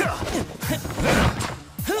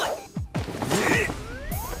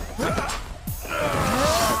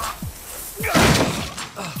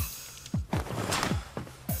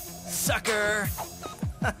 Sucker!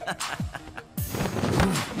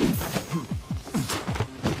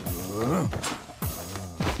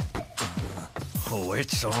 Oh,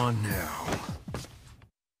 it's on now.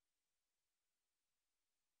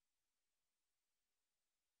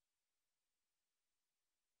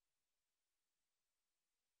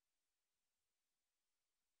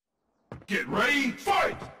 Get ready,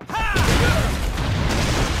 fight!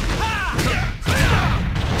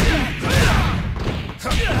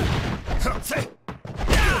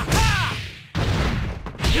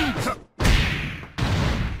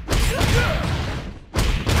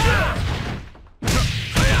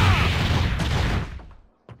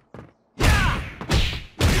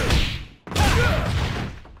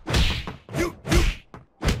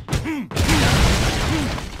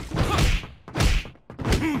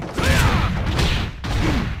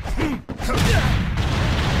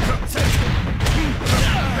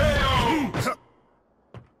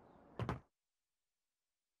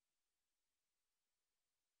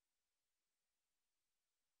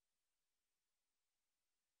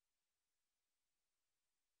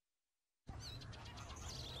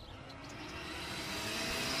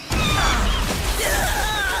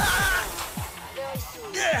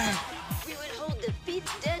 We will hold the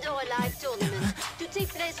 5th Dead or Alive tournament to take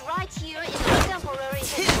place right here in our temporary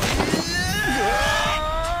headquarters.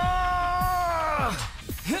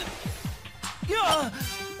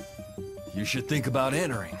 You should think about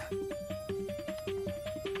entering.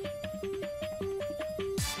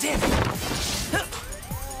 Damn it!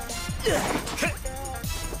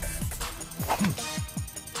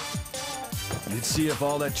 You'd see if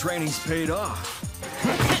all that training's paid off.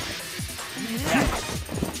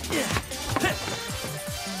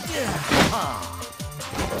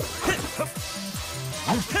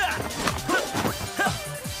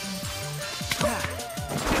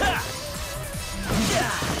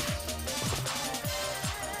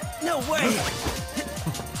 No way!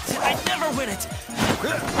 I'd never win it!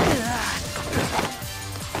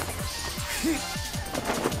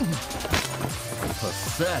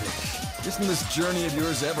 Pathetic. Isn't this journey of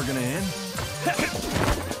yours ever gonna end?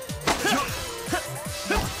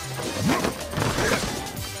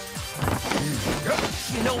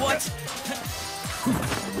 You know what?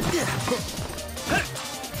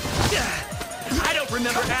 I don't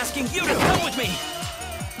remember asking you to come with me!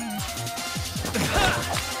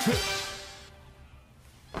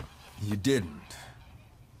 You didn't.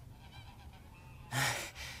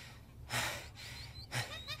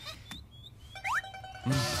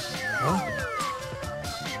 Huh?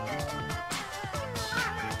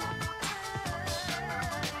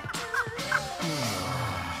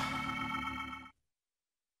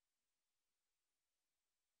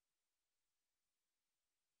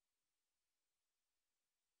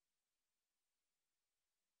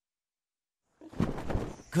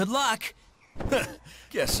 Good luck!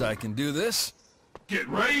 Guess I can do this. Get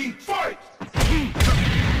ready, fight!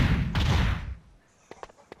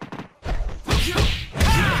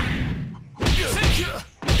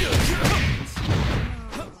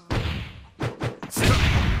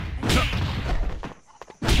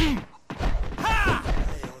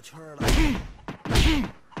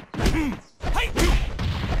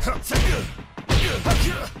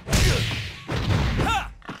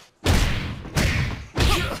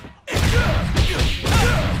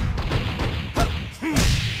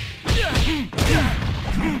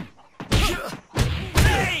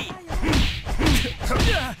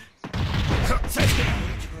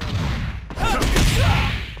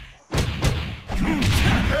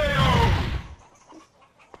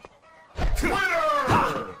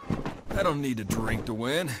 I don't need to drink to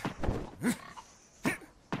win.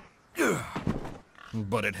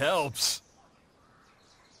 But it helps.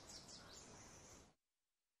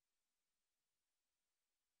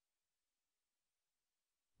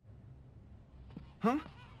 Huh?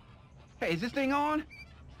 Hey, is this thing on?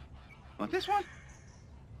 Oh, this one?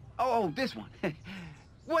 Oh, this one.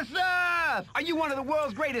 What's up? Are you one of the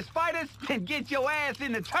world's greatest fighters? Then get your ass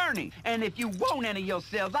in the tourney. And if you won't enter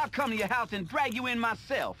yourselves, I'll come to your house and drag you in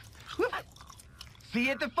myself. See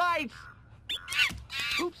you at the fights.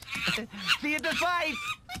 Oops. See you at the fights.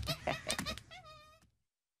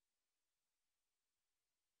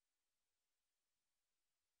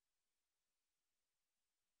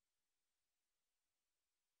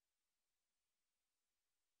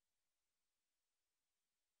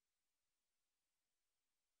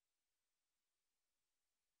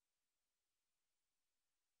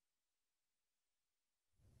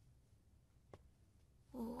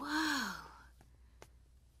 Whoa.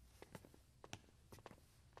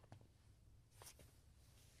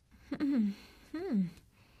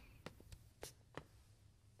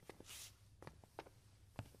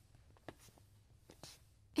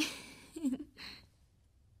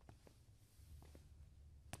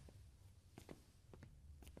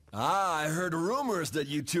 I heard rumors that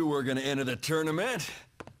you two were gonna enter the tournament.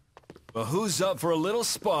 Well, who's up for a little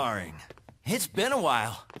sparring? It's been a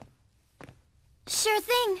while. Sure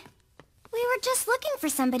thing. We were just looking for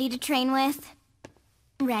somebody to train with.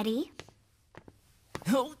 Ready?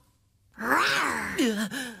 Oh.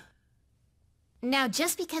 Now,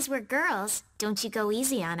 just because we're girls, don't you go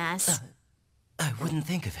easy on us. I wouldn't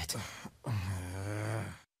think of it.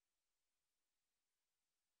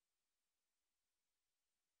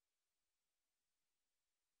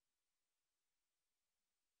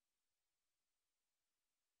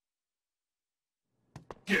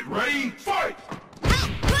 Get ready, fight!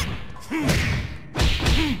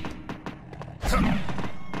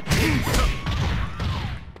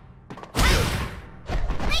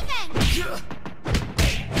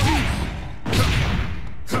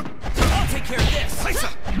 I'll take care of this.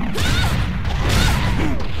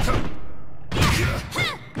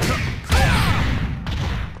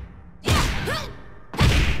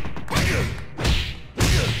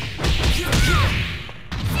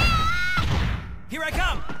 Here I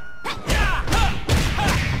come.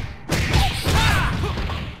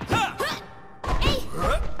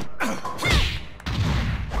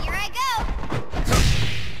 Here I go!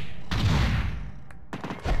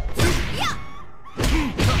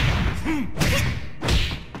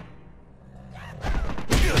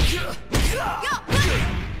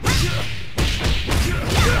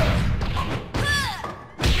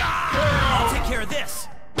 I'll take care of this.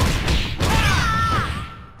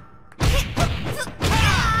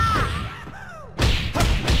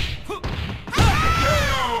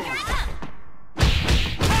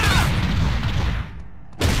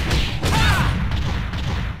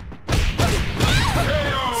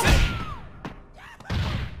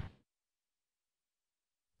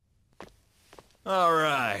 All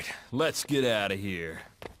right, let's get out of here.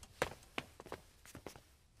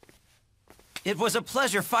 It was a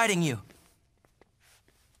pleasure fighting you.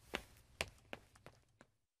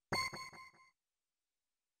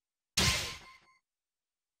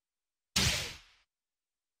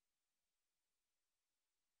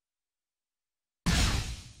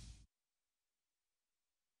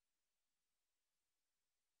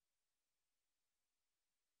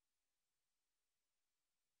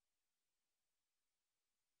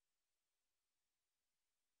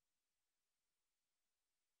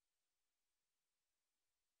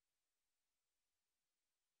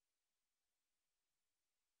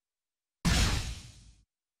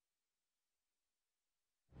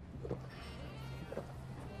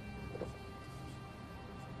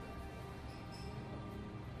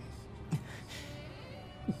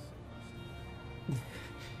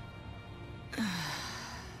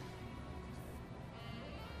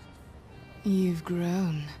 You've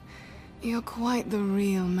grown. You're quite the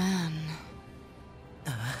real man.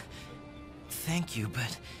 Thank you,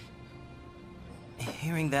 but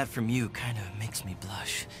hearing that from you kind of makes me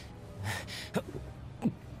blush.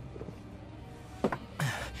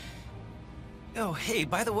 Oh, hey,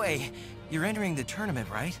 by the way, you're entering the tournament,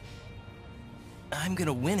 right? I'm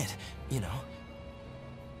gonna win it, you know.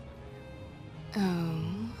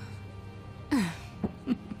 Oh.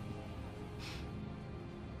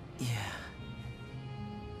 Yeah.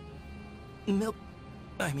 Milk...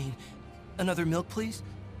 I mean, another milk, please?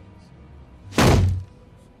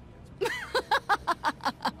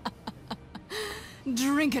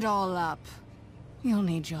 Drink it all up. You'll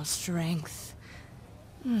need your strength,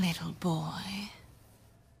 little boy.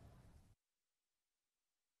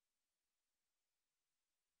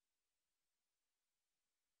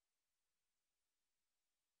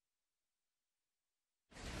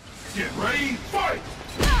 Get ready, fight!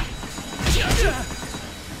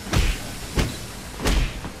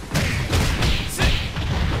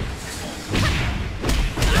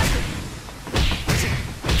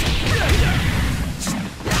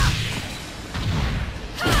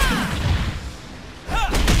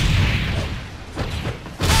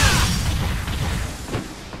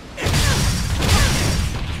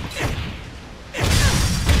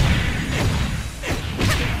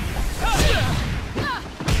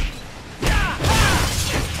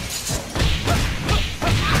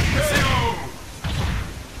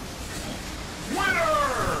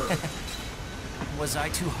 Was I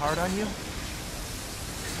too hard on you?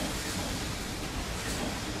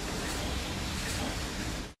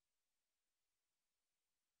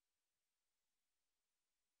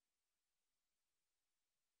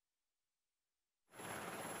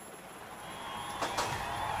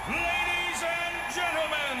 Ladies and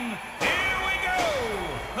gentlemen, here we go!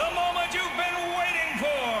 The moment you've been waiting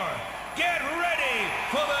for! Get ready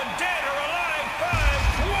for the Dead or Alive 5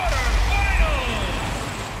 quarterfinals!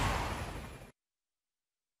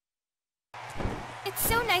 It's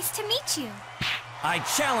so nice to meet you. I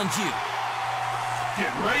challenge you!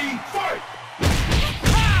 Get ready, fight!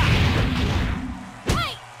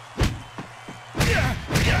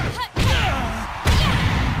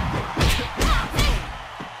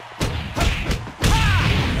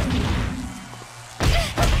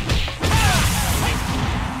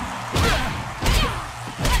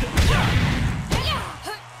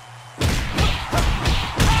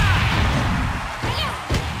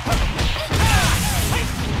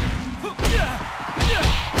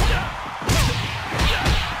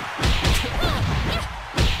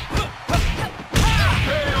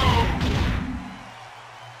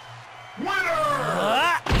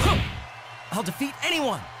 I'll defeat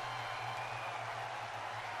anyone!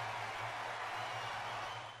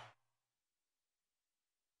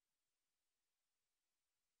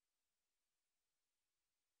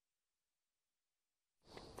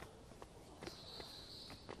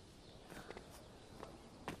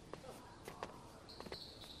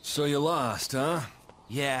 So you lost, huh?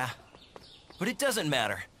 Yeah. But it doesn't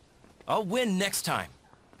matter. I'll win next time.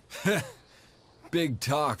 Big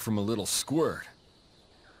talk from a little squirt.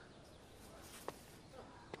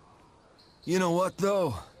 You know what,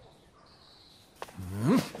 though?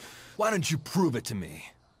 Why don't you prove it to me?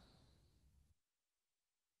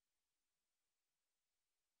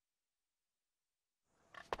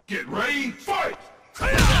 Get ready, fight!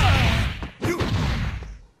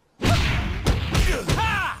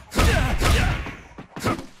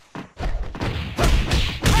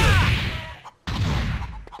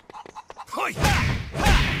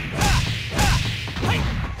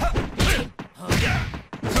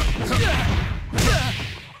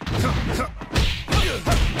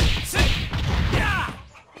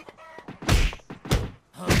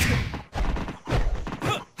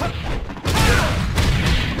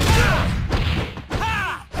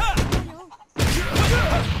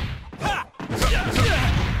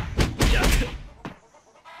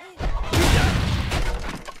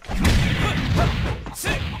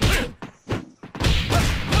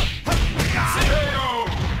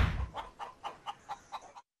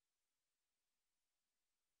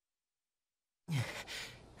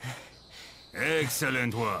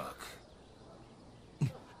 Excellent work.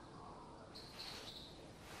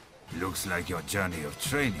 Looks like your journey of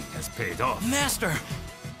training has paid off. Master!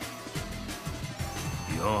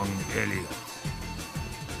 Young Elliot,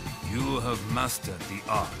 you have mastered the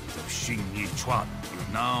art of Xing Yi Chuan.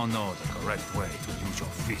 You now know the correct way to use your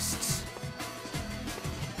fists.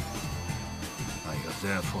 I have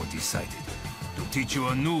therefore decided to teach you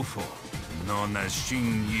a new form, known as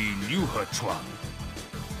Xing Yi Liu He Chuan.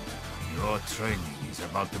 Your training is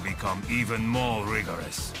about to become even more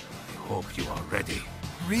rigorous. I hope you are ready.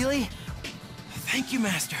 Really? Thank you,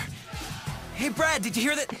 Master. Hey, Brad, did you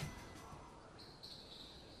hear that?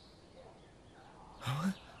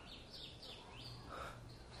 Huh?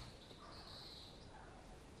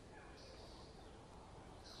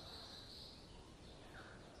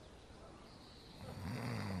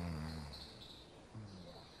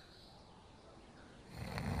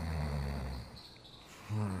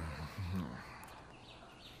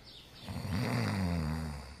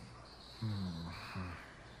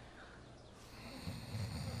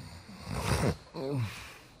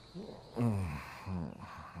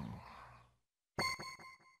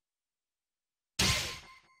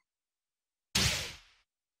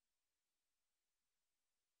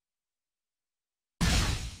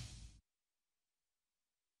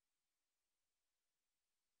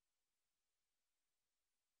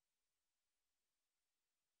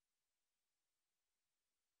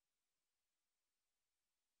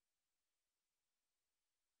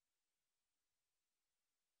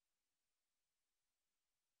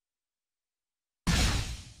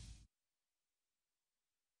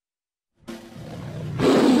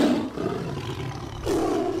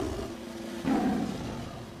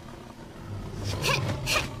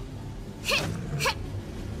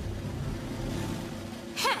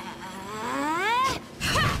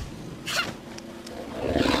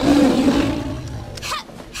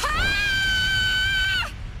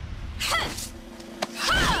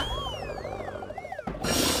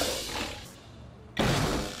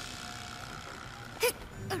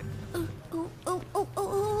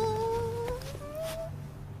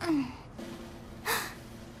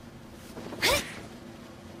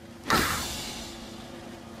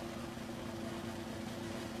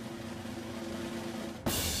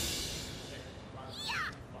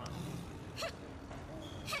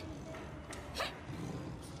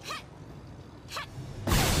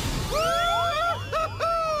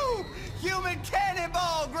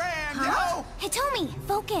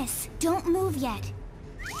 this. Don't move yet.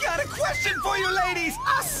 Got a question for you, ladies!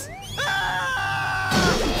 Us!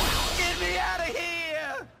 Ah! Get me out of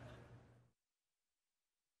here!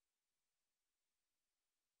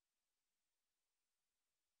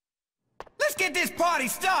 Let's get this party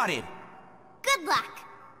started! Good luck!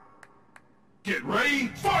 Get ready,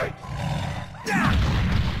 fight!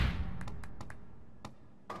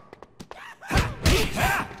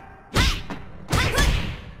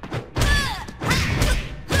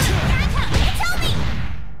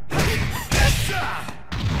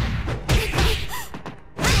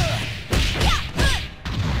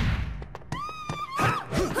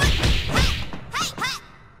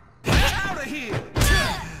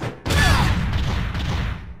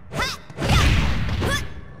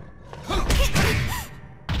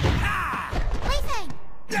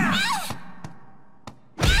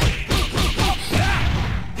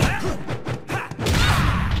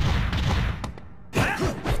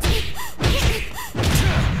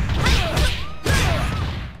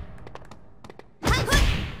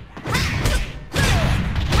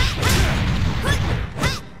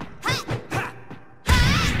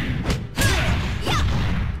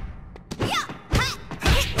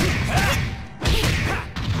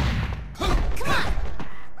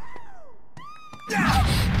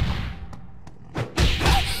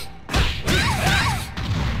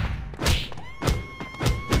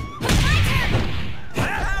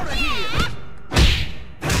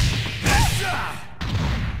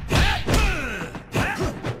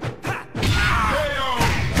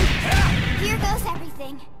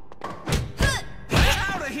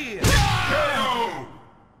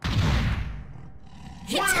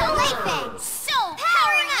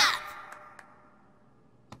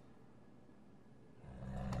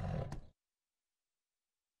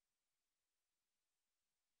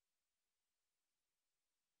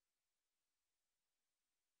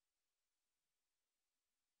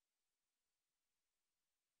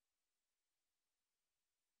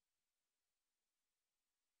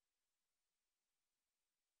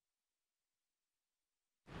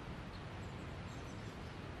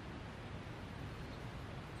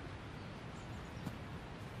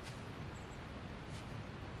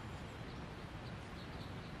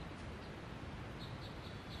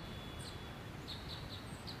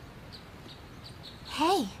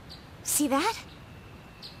 Hey, see that?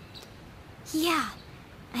 Yeah,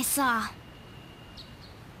 I saw.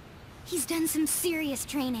 He's done some serious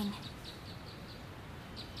training.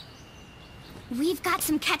 We've got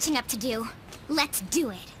some catching up to do. Let's do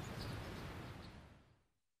it.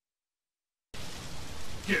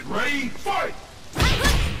 Get ready, fight!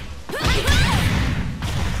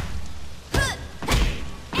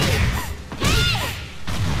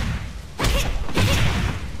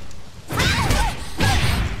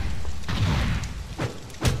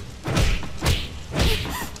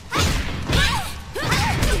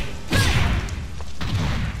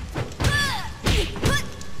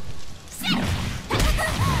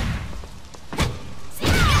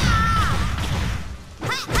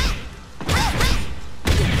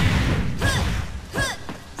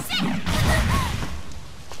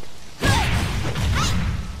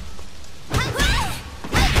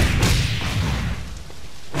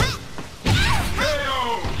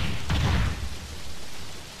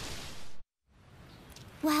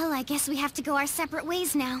 I guess we have to go our separate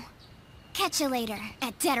ways now. Catch you later,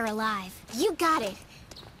 at Dead or Alive. You got it.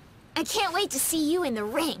 I can't wait to see you in the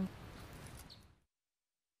ring.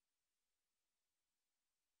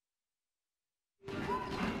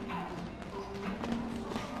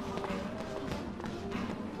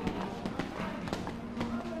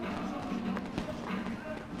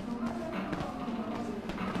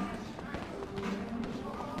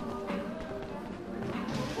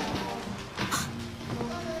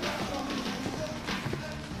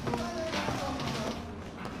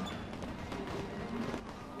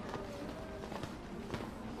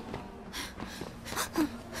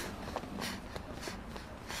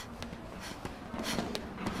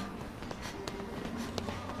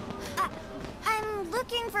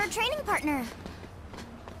 For a training partner.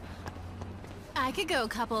 I could go a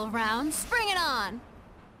couple of rounds. Bring it on!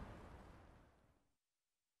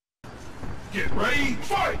 Get ready,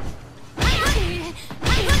 fight!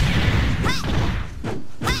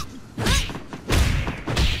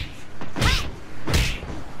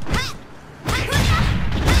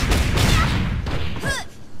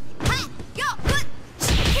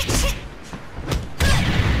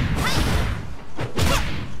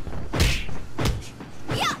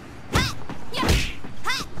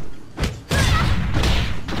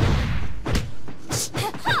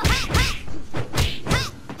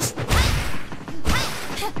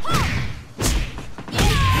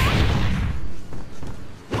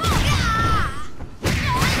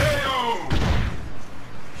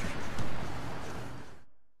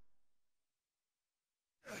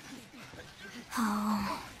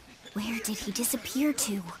 did he disappear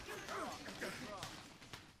to?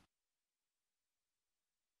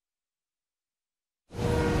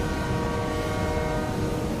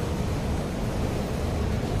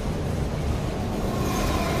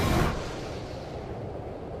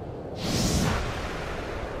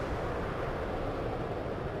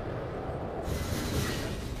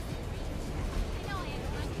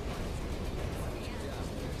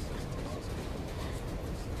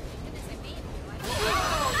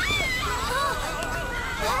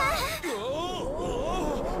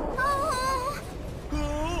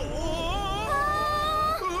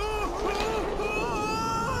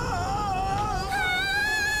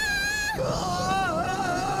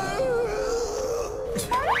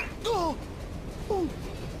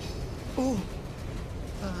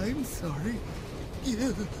 I'm sorry.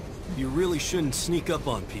 You really shouldn't sneak up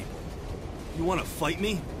on people. You want to fight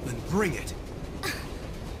me? Then bring it.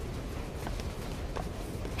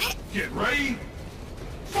 Get ready.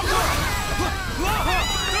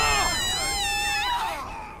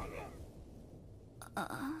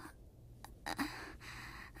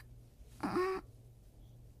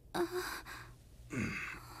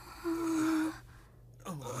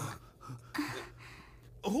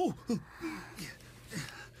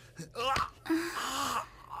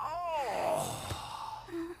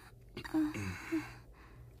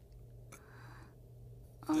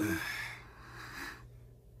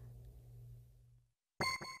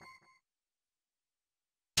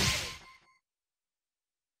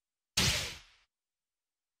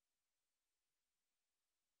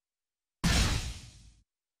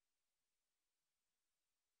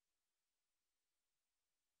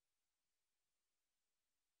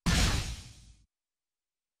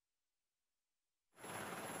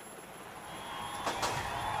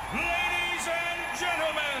 Ladies and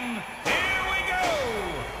gentlemen, here we go!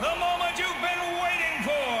 The moment you've been waiting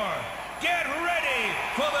for! Get ready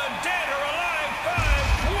for the Dead or Alive 5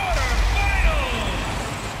 quarterfinals!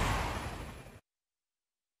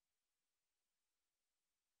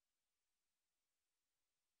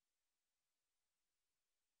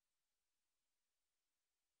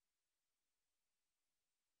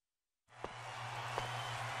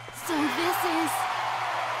 So this is...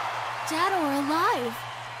 Dead or alive?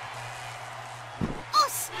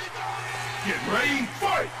 Us! Get ready,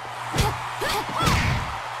 fight!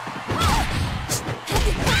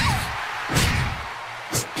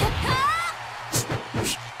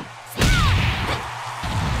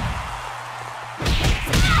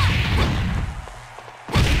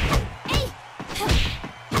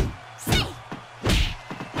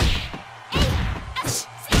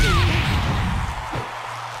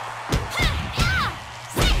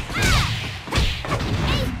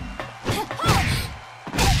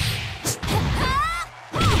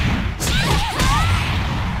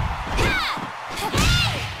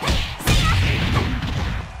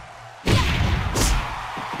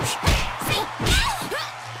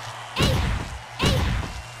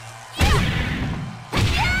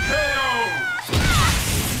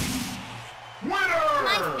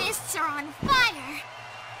 My fists are on fire!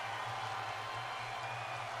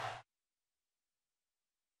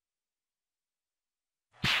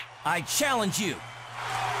 I challenge you.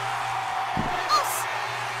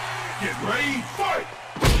 Get ready, fight!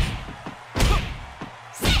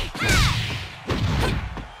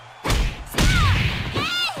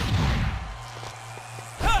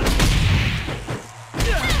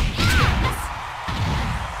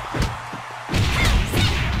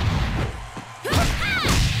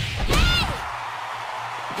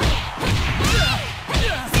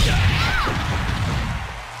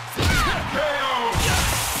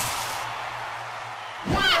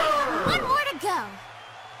 One more to go!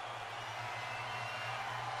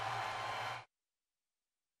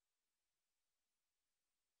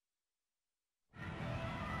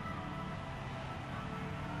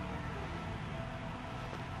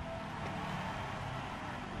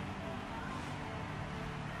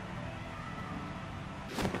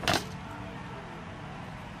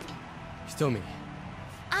 Hitomi.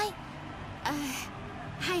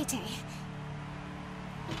 Hayate.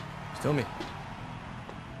 Hitomi.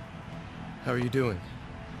 How are you doing?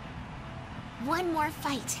 One more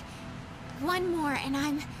fight. One more and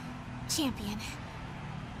I'm champion.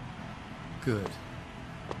 Good.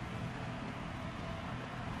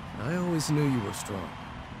 I always knew you were strong.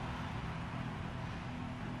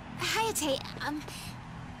 Hayate,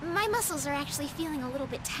 my muscles are actually feeling a little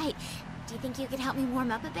bit tight. Do you think you could help me warm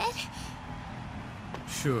up a bit?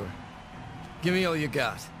 Sure. Give me all you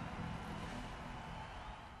got.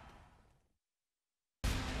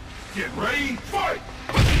 Get ready, fight!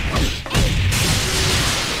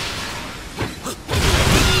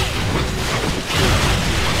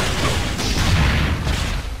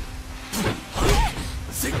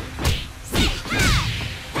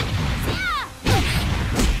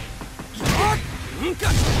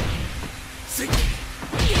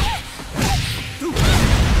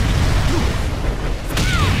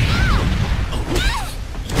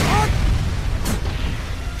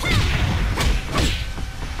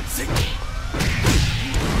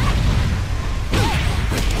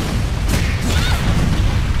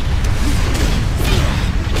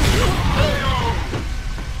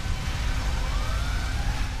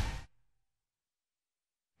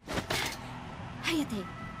 Hayate.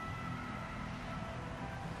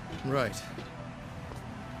 Right.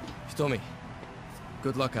 Hitomi,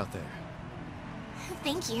 good luck out there.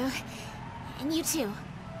 Thank you. And you too.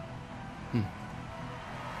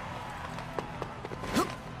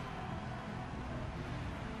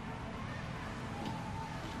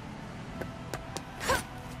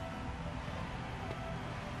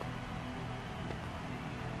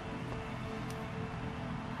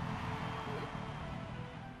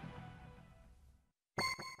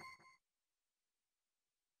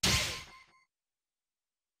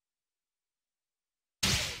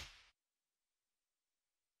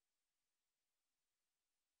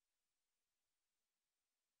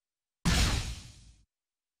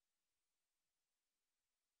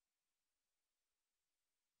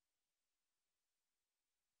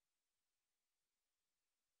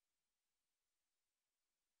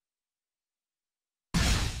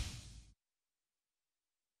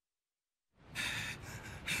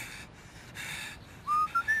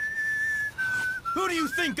 Who do you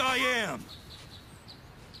think I am?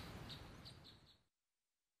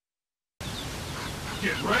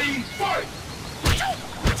 Get ready, fight!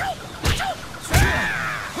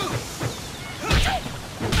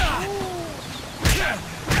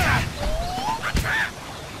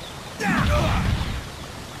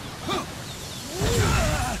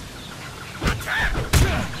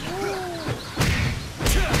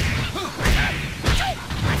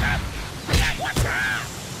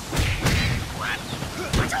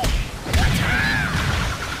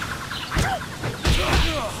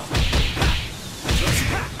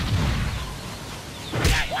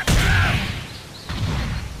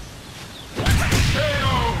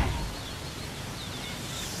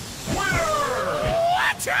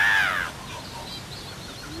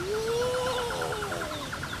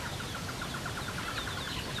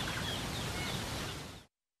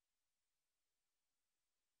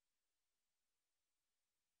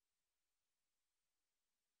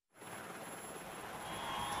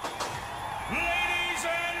 Ladies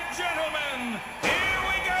and gentlemen, here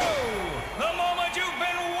we go! The moment you've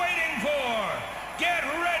been waiting for! Get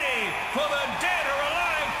ready for the Dead or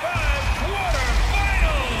Alive 5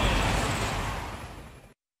 quarterfinals!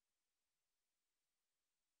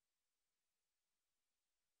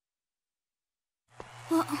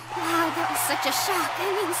 Wow, that was such a shock. I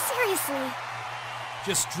mean, seriously.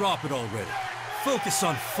 Just drop it already. Focus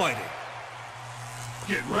on fighting.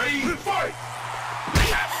 Get ready, fight!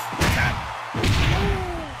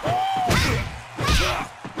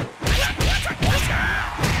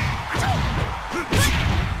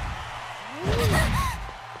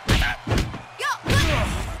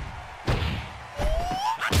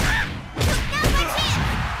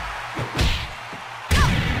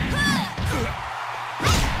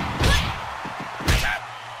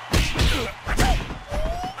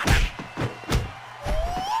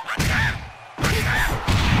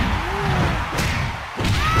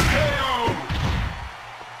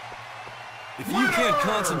 If you can't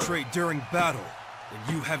concentrate during battle,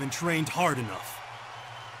 then you haven't trained hard enough.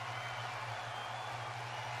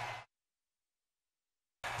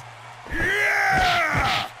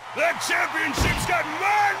 Yeah! That championship's got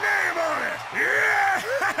my name on it! Yeah!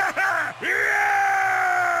 Yeah!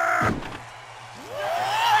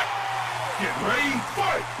 Get ready,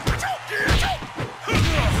 fight!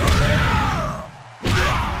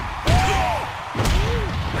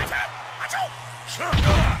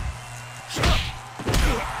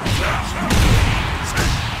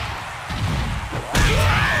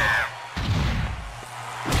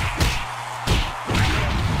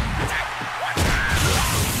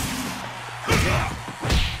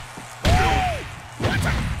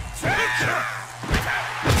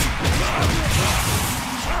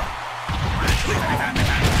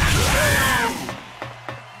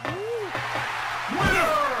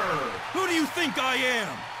 Who do you think I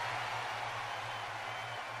am?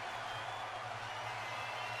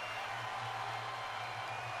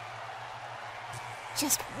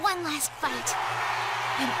 Just one last fight.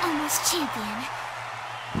 I'm almost champion.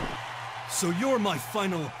 So you're my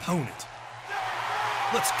final opponent.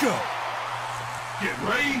 Let's go. Get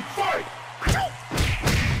ready, fight!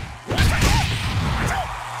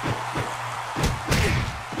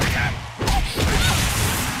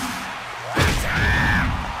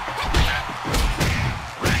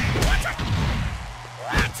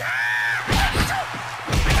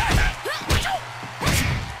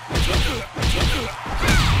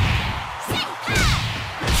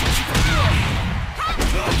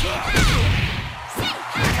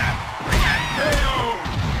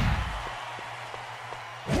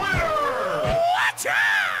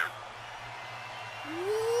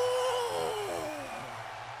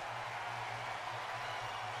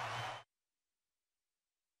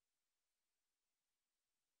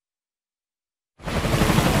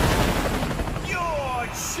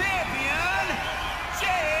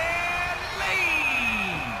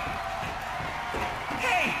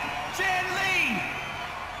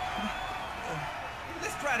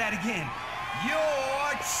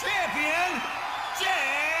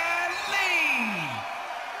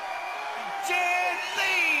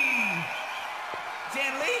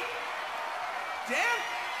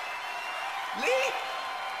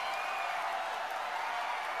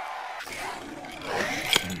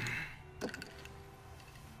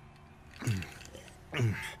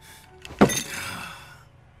 I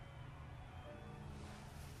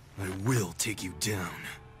will take you down.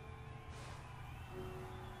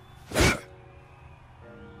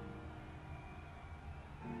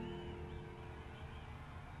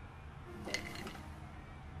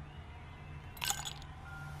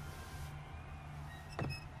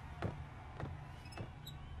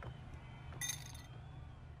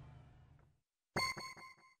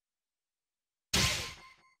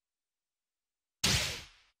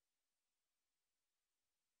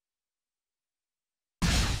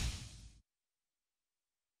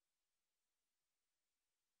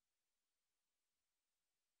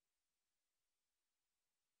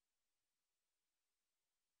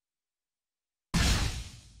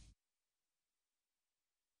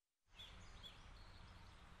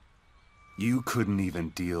 You couldn't even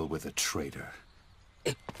deal with a traitor.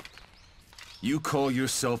 You call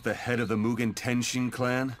yourself the head of the Mugen Tenshin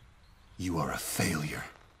clan? You are a failure.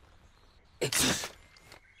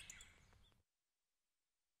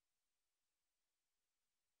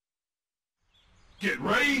 Get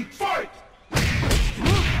ready, fight!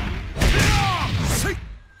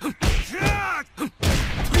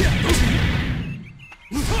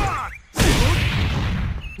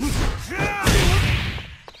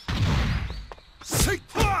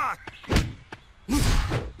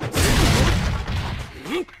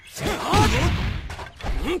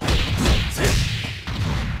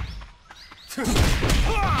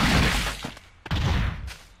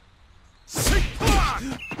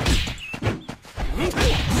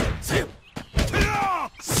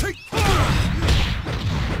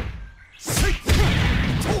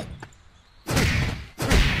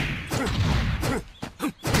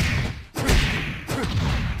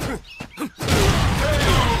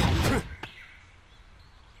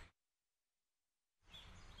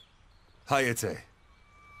 Hayate,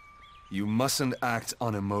 you mustn't act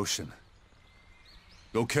on emotion.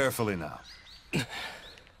 Go carefully now.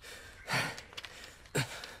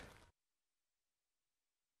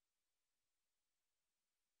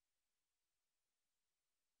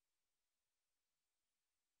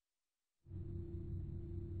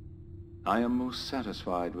 I am most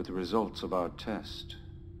satisfied with the results of our test.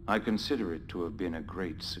 I consider it to have been a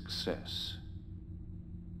great success.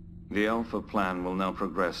 The Alpha plan will now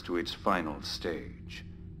progress to its final stage.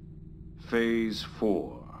 Phase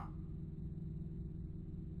 4.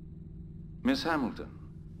 Miss Hamilton,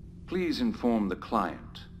 please inform the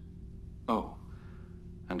client. Oh,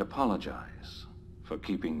 and apologize for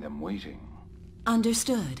keeping them waiting.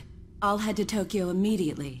 Understood. I'll head to Tokyo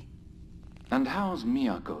immediately. And how's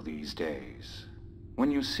Miyako these days? When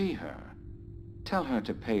you see her, tell her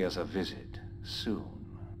to pay us a visit soon.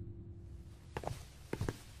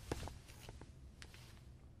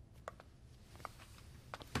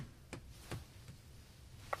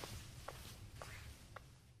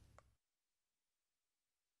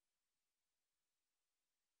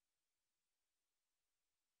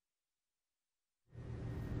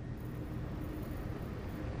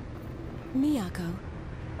 Miyako,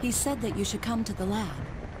 he said that you should come to the lab.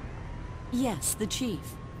 Yes, the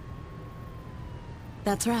chief.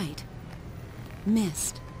 That's right.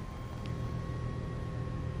 Mist.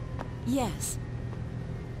 Yes.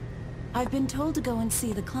 I've been told to go and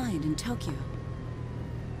see the client in Tokyo.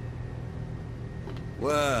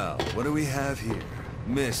 Well, what do we have here?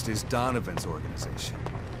 Mist is Donovan's organization.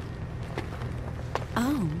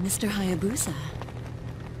 Oh, Mr. Hayabusa.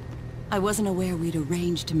 I wasn't aware we'd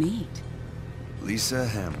arranged to meet. Lisa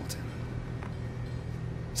Hamilton.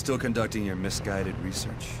 Still conducting your misguided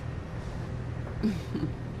research?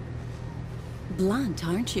 Blunt,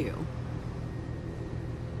 aren't you?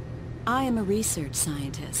 I am a research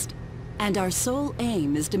scientist, and our sole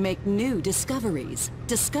aim is to make new discoveries.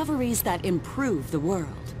 Discoveries that improve the world.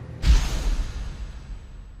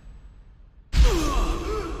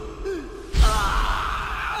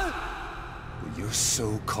 Your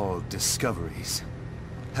so-called discoveries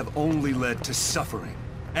have only led to suffering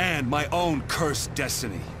and my own cursed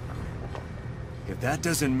destiny. If that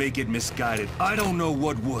doesn't make it misguided, I don't know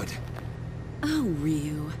what would. Oh,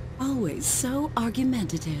 Ryu. Always so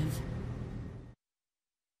argumentative.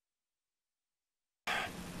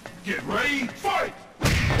 Get ready, fight!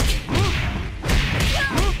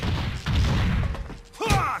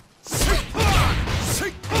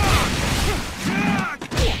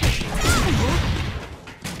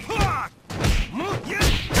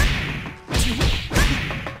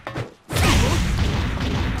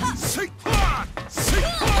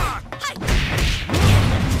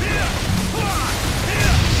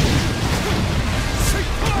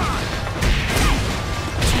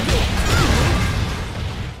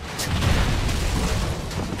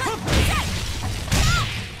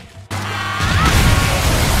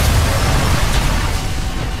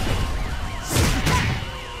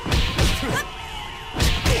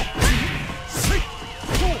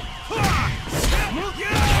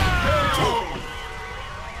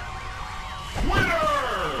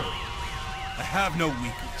 have no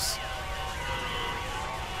weakness.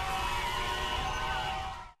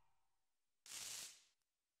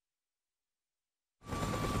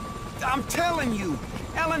 I'm telling you,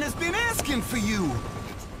 Ellen has been asking for you.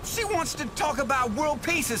 She wants to talk about world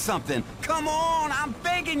peace or something. Come on, I'm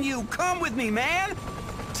begging you. Come with me, man.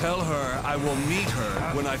 Tell her I will meet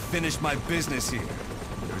her when I finish my business here.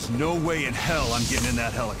 There's no way in hell I'm getting in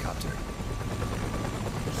that helicopter.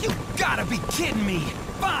 You gotta be kidding me.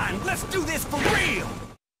 Fine, let's do this for real.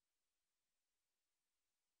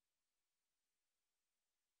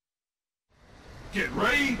 Get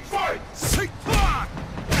ready, fight!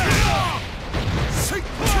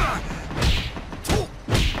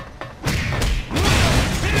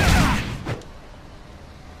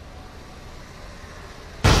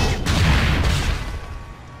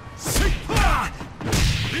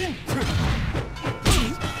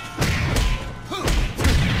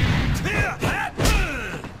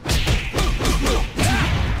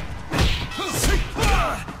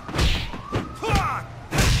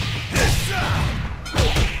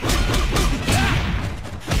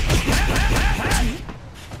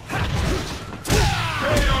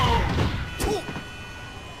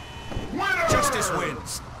 Justice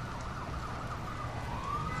wins.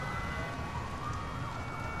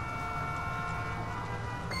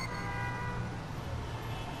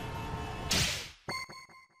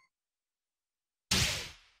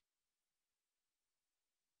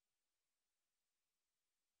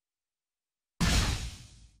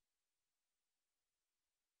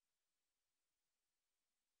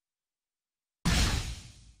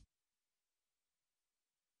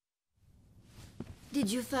 Did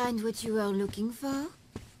you find what you were looking for?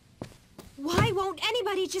 Why won't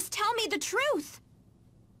anybody just tell me the truth?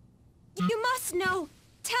 You must know.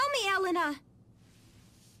 Tell me, Elena.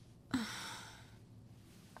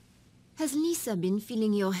 Has Lisa been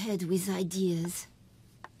filling your head with ideas?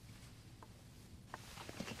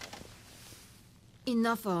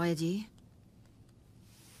 Enough already.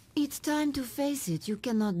 It's time to face it. You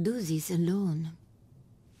cannot do this alone.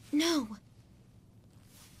 No.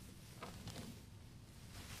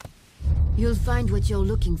 You'll find what you're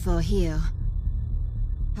looking for here.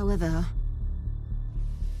 However,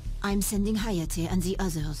 I'm sending Hayate and the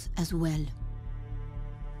others as well.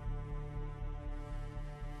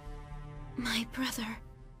 My brother.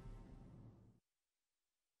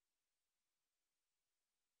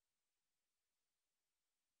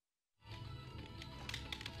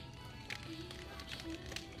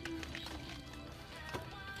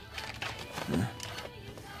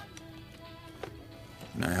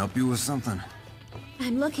 Can I help you with something?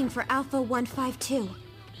 I'm looking for Alpha 152.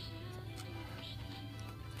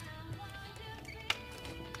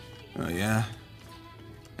 Oh, yeah?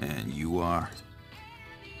 And you are?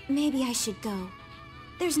 Maybe I should go.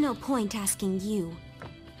 There's no point asking you.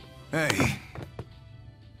 Hey!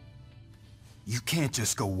 You can't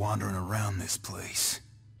just go wandering around this place.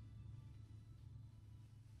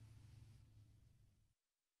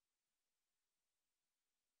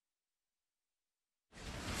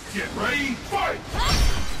 Get ready, fight!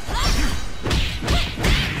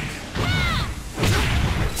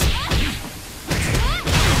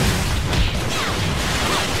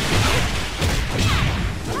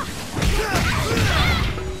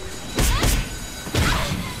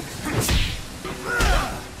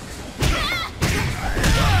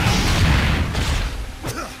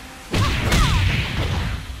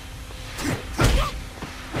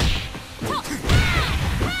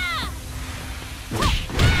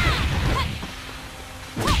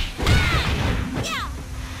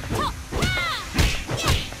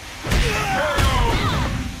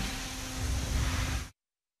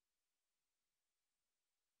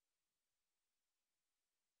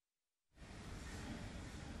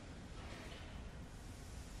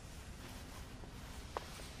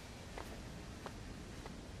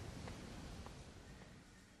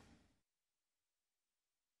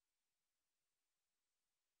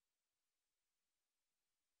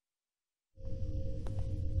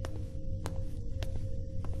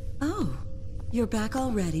 Oh, you're back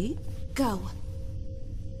already? Go.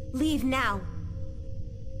 Leave now.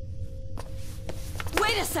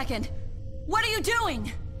 Wait a second! What are you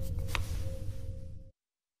doing?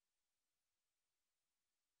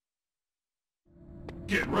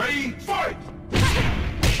 Get ready, fight!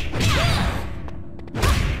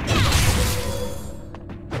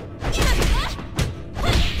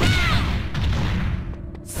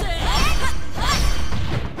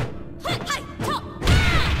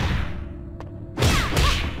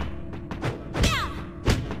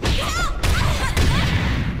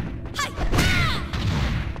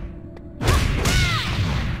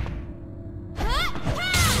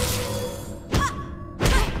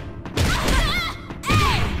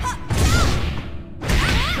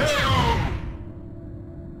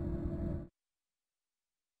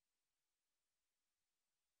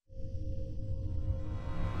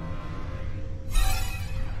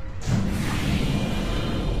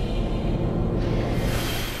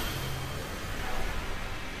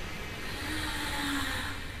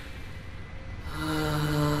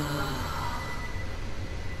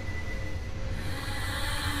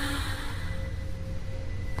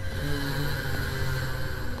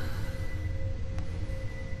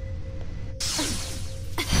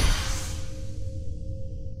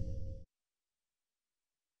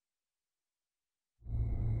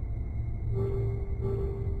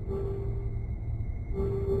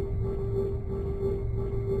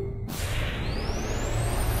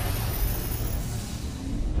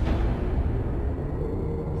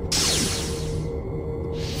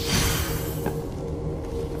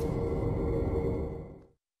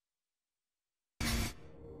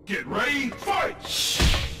 Ready, fight!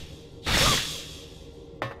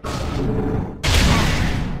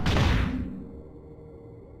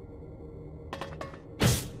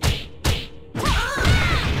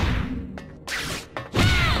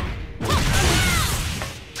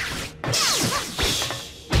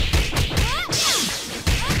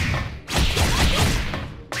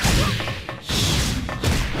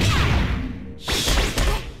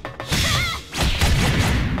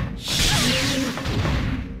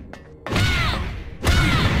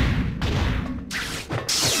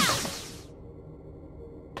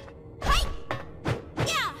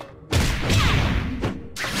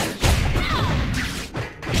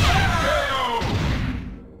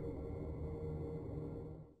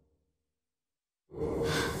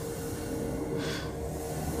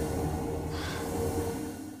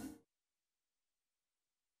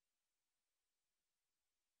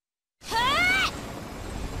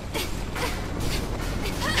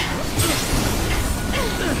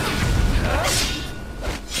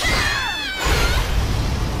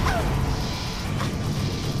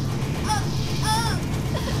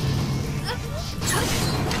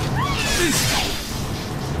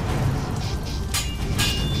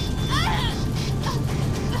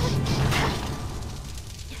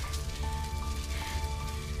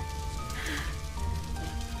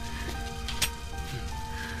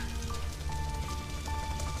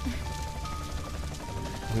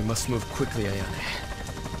 We must move quickly,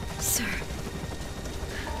 Ayane. Sir.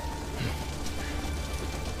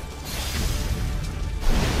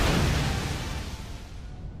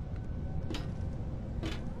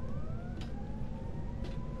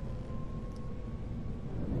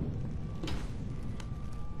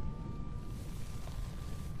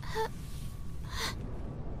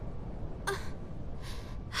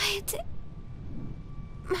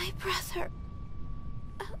 My brother.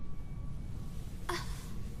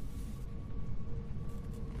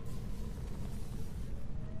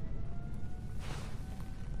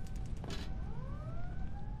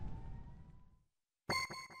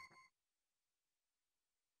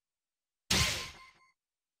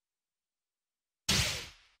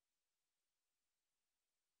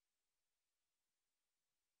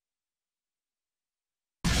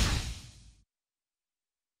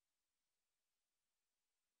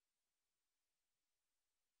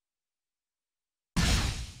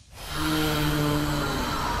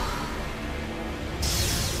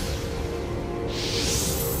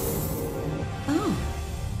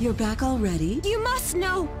 You're back already? You must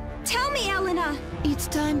know! Tell me, Elena! It's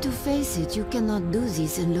time to face it. You cannot do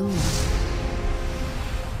this alone.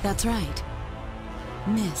 That's right.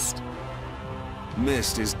 Mist.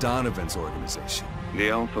 Mist is Donovan's organization. The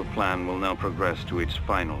Alpha plan will now progress to its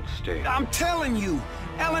final stage. I'm telling you!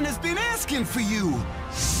 Elena's been asking for you!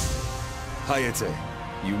 Hayate,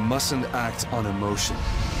 you mustn't act on emotion.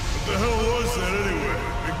 What the hell was that anyway?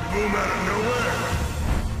 Big boom out of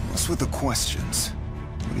nowhere? What's with the questions?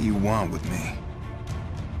 What do you want with me?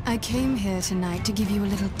 I came here tonight to give you a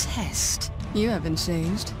little test. You haven't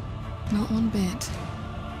changed. Not one bit.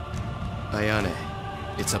 Ayane,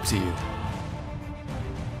 it's up to you.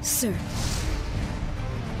 Sir.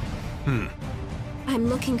 I'm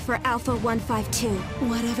looking for Alpha 152.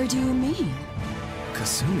 Whatever do you mean?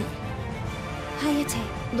 Kasumi. Hayate.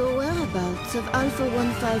 The whereabouts of Alpha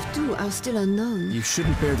 152 are still unknown. You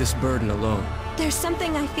shouldn't bear this burden alone. There's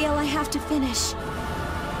something I feel I have to finish.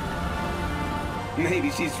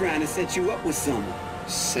 Maybe she's trying to set you up with someone.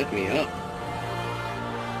 Set me up?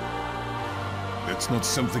 That's not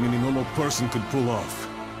something any normal person could pull off.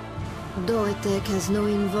 Dorothek has no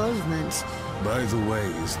involvement. By the way,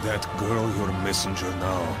 is that girl your messenger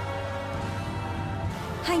now?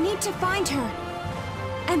 I need to find her.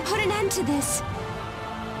 And put an end to this.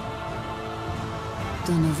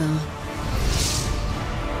 Donovan.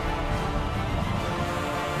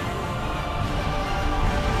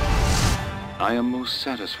 I am most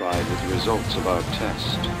satisfied with the results of our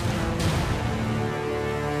test.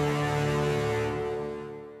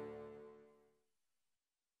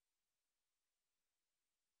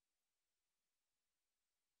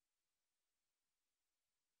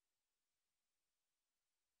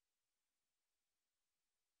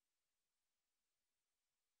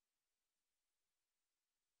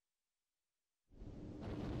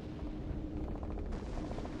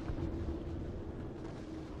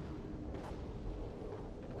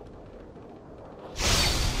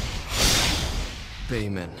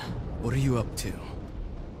 Bayman, what are you up to?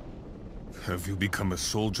 Have you become a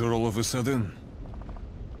soldier all of a sudden?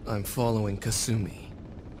 I'm following Kasumi.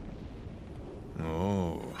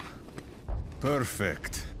 Oh.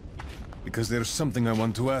 Perfect. Because there's something I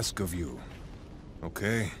want to ask of you.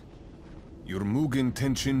 Okay? Your Mugen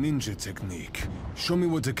Tenshin ninja technique. Show me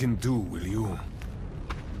what it can do, will you?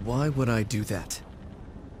 Why would I do that?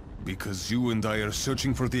 Because you and I are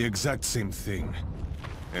searching for the exact same thing.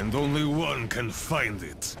 And only one can find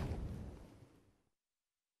it.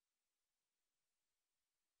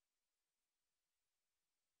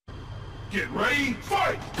 Get ready,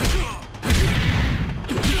 fight!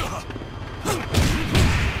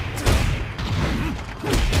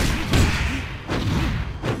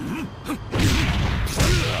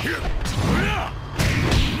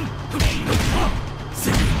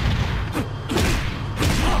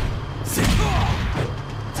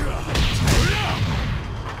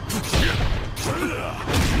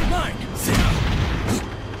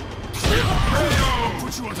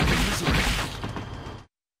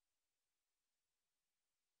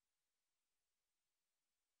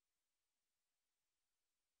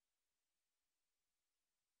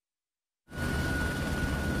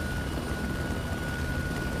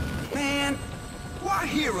 Man, why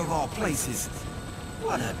here of all places?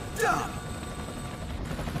 What a dump!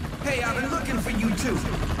 Hey, I've been looking for you too.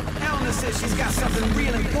 Eleanor says she's got something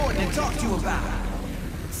real important to talk to you about.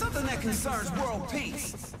 Something that concerns world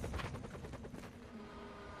peace.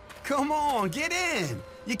 Come on, get in!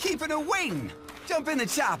 You're keeping her waiting. Jump in the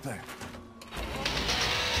chopper.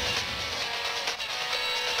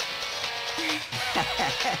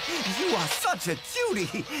 You are such a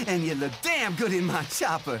cutie, and you look damn good in my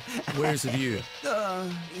chopper. Where's the view?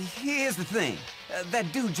 Here's the thing.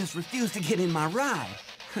 That dude just refused to get in my ride.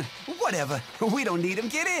 Whatever, we don't need him.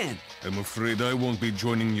 Get in. I'm afraid I won't be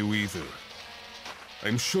joining you either.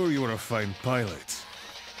 I'm sure you're a fine pilot.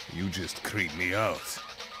 You just creep me out.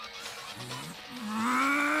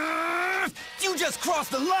 You just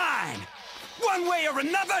crossed the line! One way or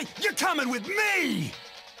another, you're coming with me!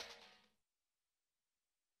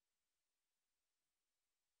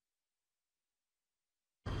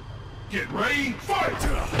 Get ready, fight!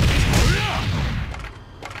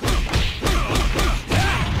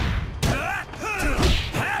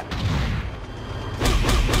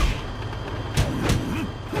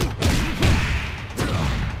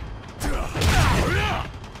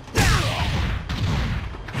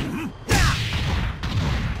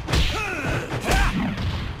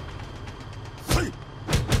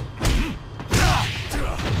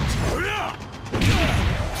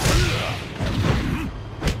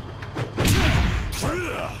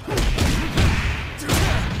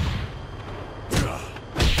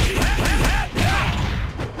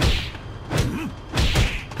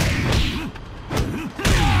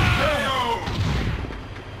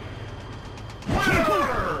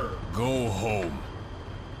 Go home.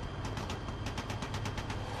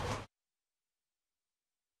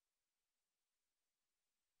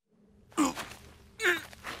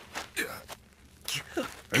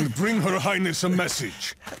 And bring Her Highness a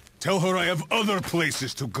message. Tell her I have other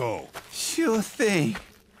places to go. Sure thing.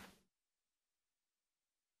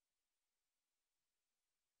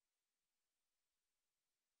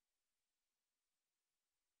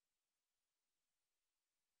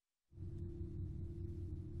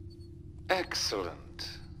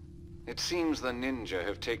 Excellent. It seems the ninja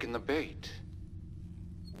have taken the bait.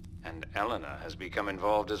 And Elena has become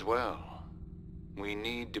involved as well. We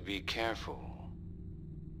need to be careful.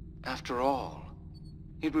 After all,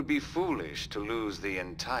 it would be foolish to lose the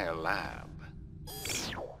entire lab.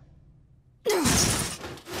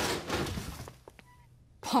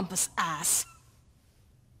 Pompous ass.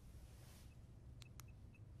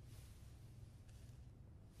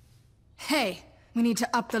 Hey, we need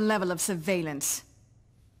to up the level of surveillance.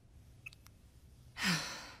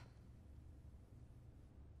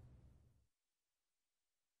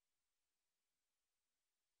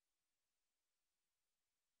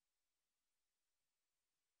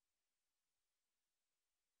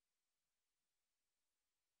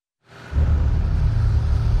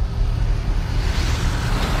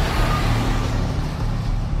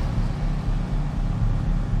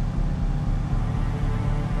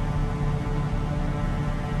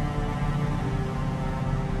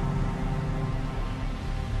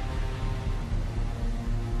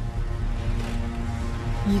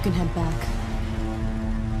 You can head back.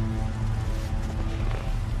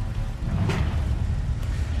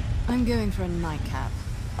 I'm going for a nightcap.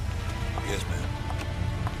 Yes, ma'am.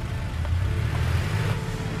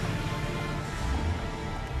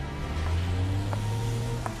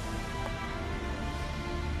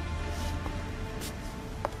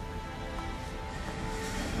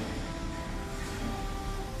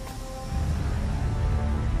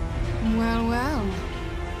 Well, well.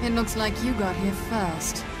 It looks like you got here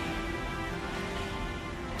first.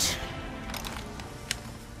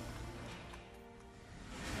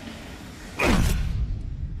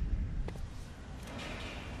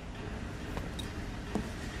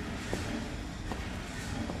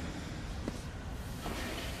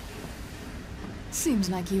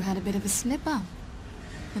 Seems like you had a bit of a slip-up.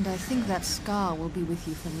 And I think that scar will be with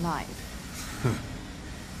you for life.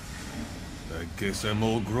 I guess I'm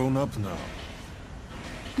all grown up now.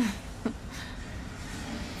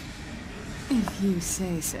 If you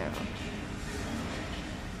say so.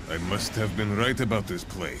 I must have been right about this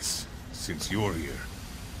place, since you're here.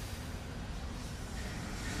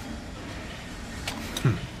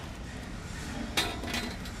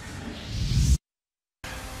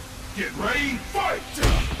 Get ready, fight!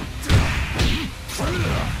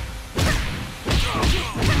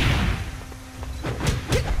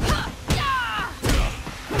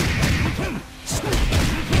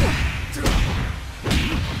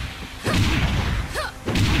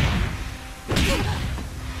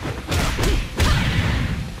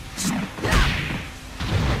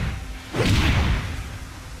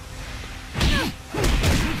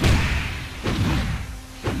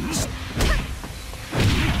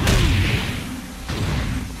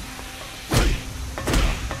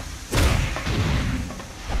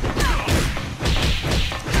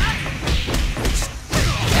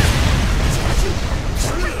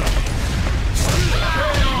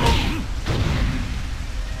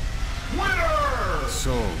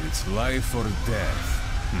 Life or death.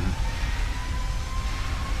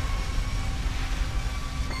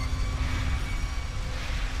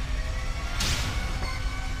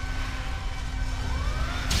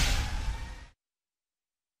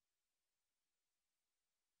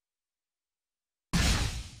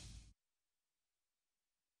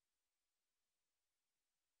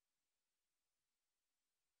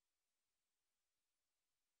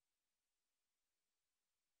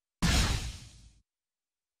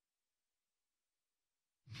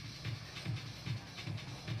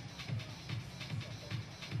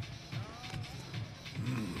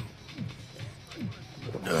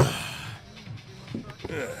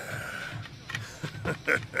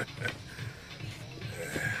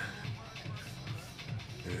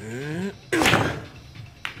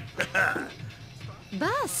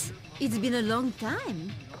 Boss, it's been a long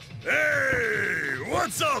time. Hey!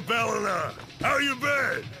 What's up, Elena? How you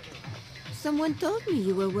been? Someone told me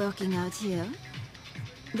you were working out here.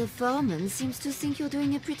 The foreman seems to think you're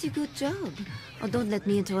doing a pretty good job. Oh, don't let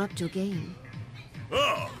me interrupt your game.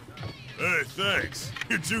 Oh! Hey, thanks.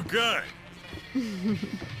 You're too kind.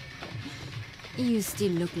 You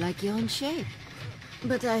still look like you're in shape.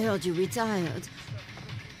 But I heard you retired.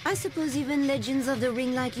 I suppose even legends of the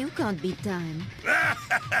ring like you can't beat time.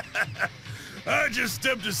 I just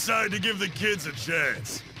stepped aside to give the kids a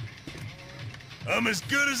chance. I'm as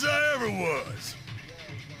good as I ever was.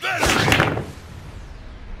 Better!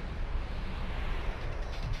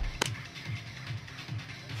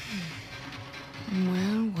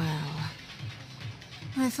 Well, well.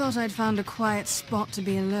 I thought I'd found a quiet spot to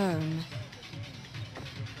be alone.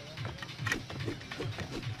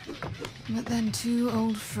 But then two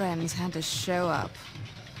old friends had to show up.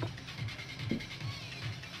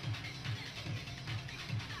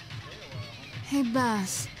 Hey,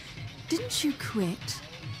 Bass, didn't you quit?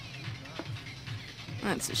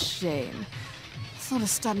 That's a shame. Thought a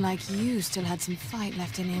stud like you still had some fight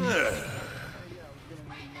left in him.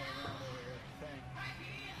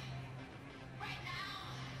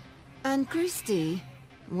 And Christy,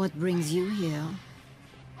 what brings you here?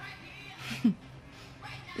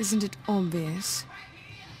 Isn't it obvious?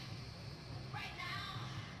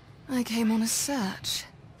 I came on a search.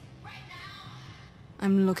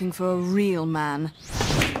 I'm looking for a real man.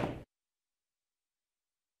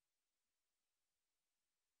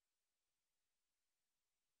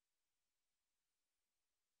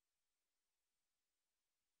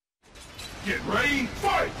 Get ready,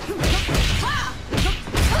 fight!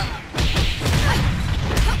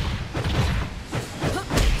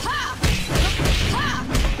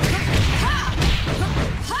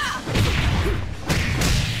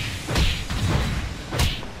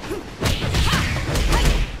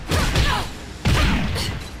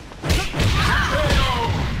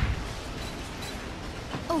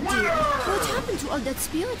 Oh dear, what happened to all that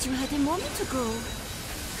spirit you had a moment ago?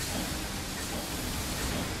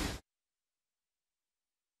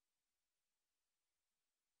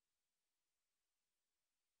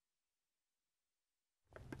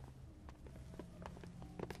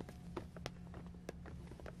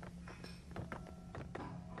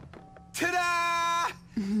 Ta-da!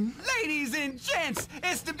 Ladies and gents,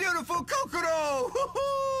 it's the beautiful Kokoro!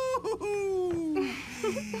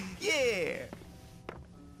 Yeah!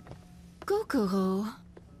 Kokoro.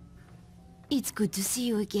 It's good to see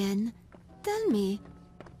you again. Tell me,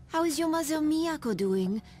 how is your mother Miyako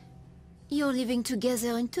doing? You're living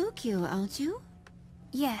together in Tokyo, aren't you?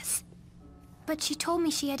 Yes. But she told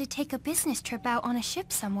me she had to take a business trip out on a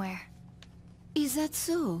ship somewhere. Is that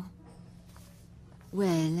so?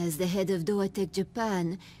 Well, as the head of Doatech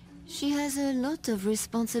Japan, she has a lot of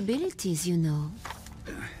responsibilities, you know.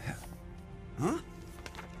 Huh?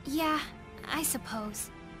 Yeah, I suppose.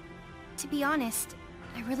 To be honest,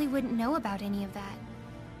 I really wouldn't know about any of that.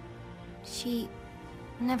 She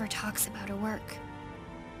never talks about her work.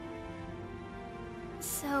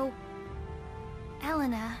 So,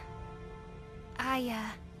 Elena, I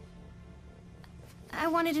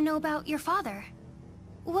wanted to know about your father.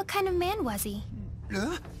 What kind of man was he?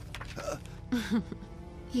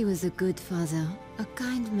 He was a good father, a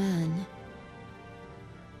kind man.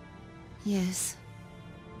 Yes.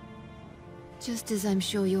 Just as I'm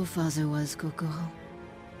sure your father was, Kokoro.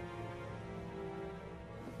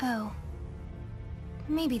 Oh.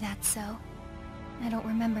 Maybe that's so. I don't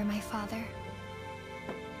remember my father.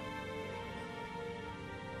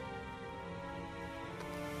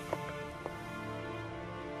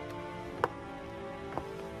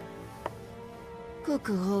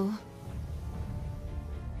 Kokoro,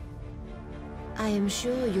 I am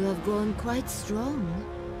sure you have grown quite strong.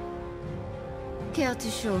 Care to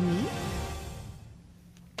show me?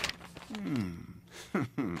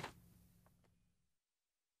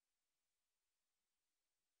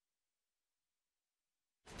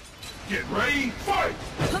 Get ready, fight!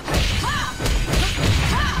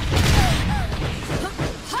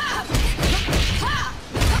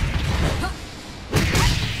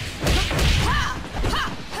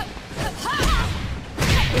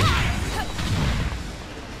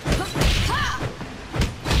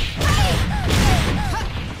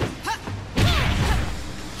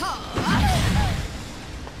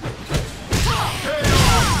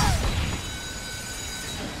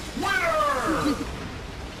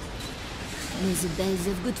 May the bells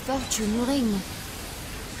of good fortune ring.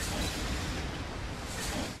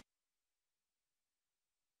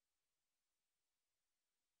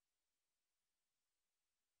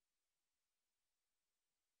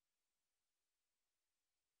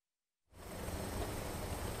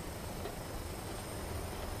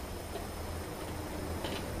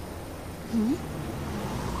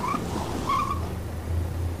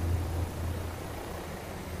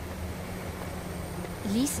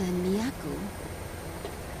 Lisa and Miyako.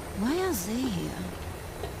 Why are they here?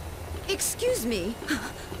 Excuse me.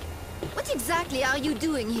 What exactly are you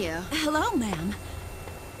doing here? Hello, ma'am.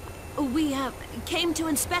 We, came to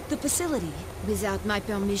inspect the facility. Without my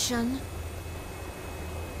permission?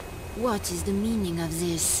 What is the meaning of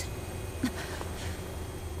this?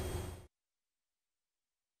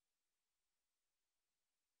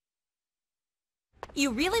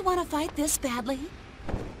 You really want to fight this badly?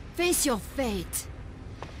 Face your fate.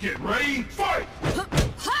 Get ready, fight!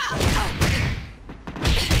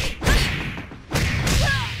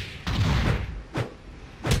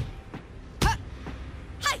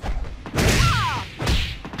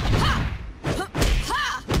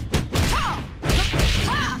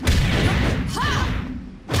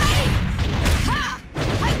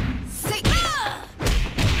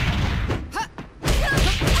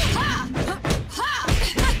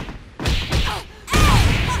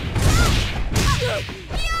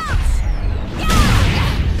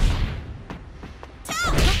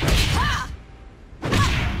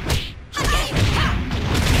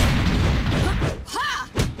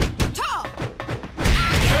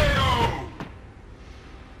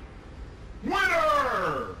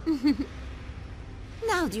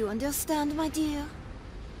 Now do you understand, my dear?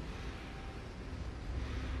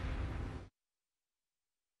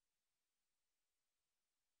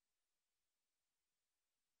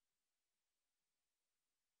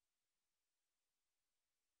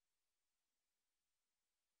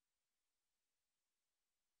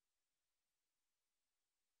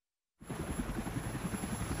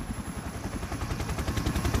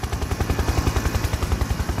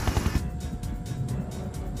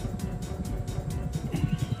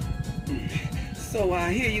 So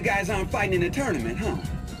I hear you guys aren't fighting in the tournament, huh?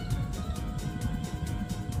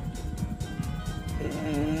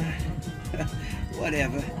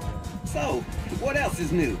 Whatever. So, what else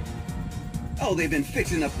is new? Oh, they've been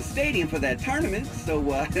fixing up the stadium for that tournament, so,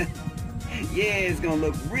 yeah, it's gonna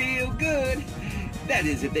look real good. That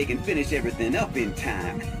is, if they can finish everything up in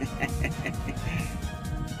time.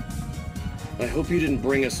 I hope you didn't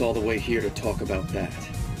bring us all the way here to talk about that.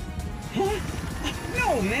 Huh?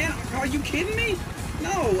 No, man, are you kidding me?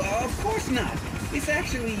 No, of course not. It's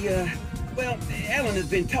actually, well, Ellen has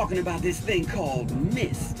been talking about this thing called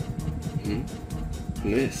mist. Hmm?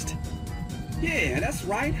 Mist? Yeah, that's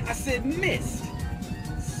right. I said mist.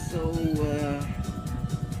 So,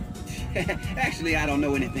 Actually, I don't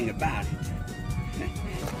know anything about it.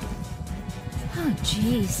 Oh,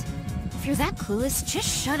 jeez. If you're that clueless,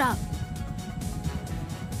 just shut up.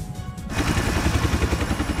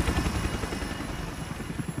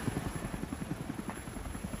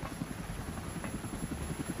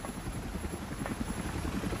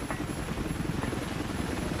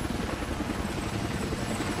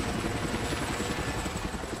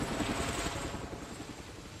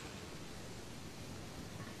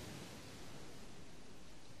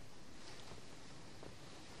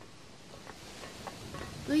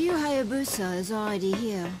 Ryu Hayabusa is already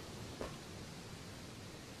here.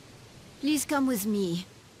 Please come with me.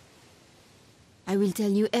 I will tell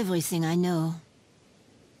you everything I know.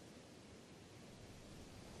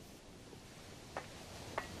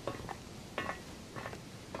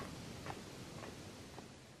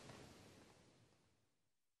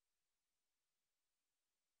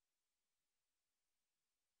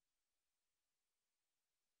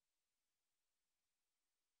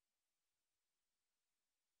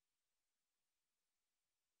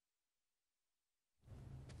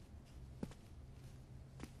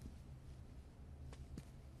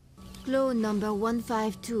 Clone number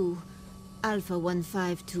 152, Alpha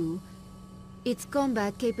 152. Its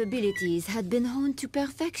combat capabilities had been honed to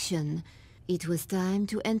perfection. It was time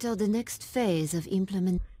to enter the next phase of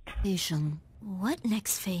implementation. What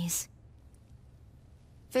next phase?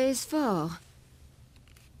 Phase 4.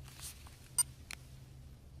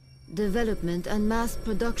 Development and mass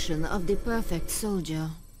production of the perfect soldier.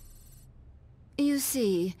 You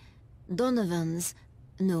see, Donovan's...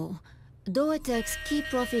 no... Doetek's key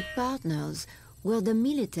profit partners were the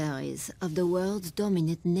militaries of the world's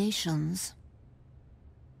dominant nations.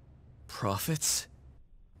 Profits?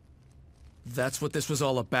 That's what this was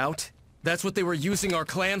all about? That's what they were using our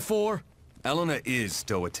clan for? Elena is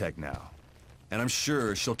Doetek now, and I'm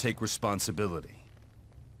sure she'll take responsibility.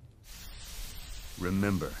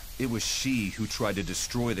 Remember, it was she who tried to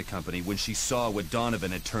destroy the company when she saw what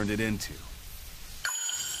Donovan had turned it into.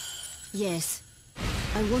 Yes.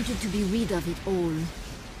 I wanted to be rid of it all.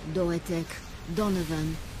 Doetek,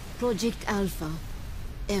 Donovan, Project Alpha,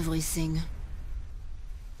 everything.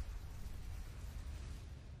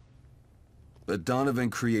 But Donovan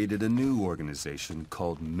created a new organization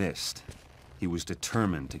called Mist. He was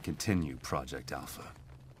determined to continue Project Alpha.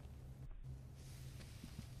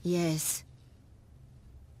 Yes.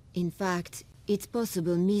 In fact, it's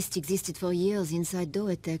possible Mist existed for years inside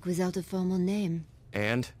Doetek without a formal name.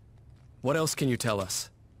 And? What else can you tell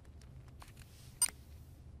us?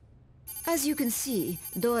 As you can see,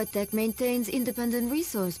 Doetek maintains independent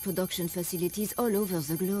resource production facilities all over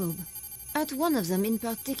the globe. At one of them in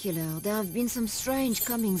particular, there have been some strange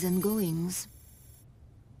comings and goings.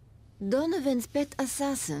 Donovan's pet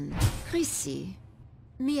assassin, Chrissy,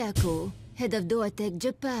 Miyako, head of Doetek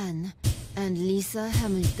Japan, and Lisa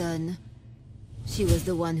Hamilton. She was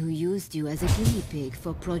the one who used you as a guinea pig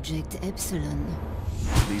for Project Epsilon.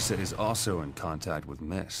 Lisa is also in contact with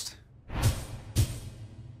Mist.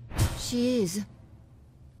 She is.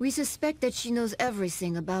 We suspect that she knows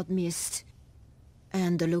everything about Mist.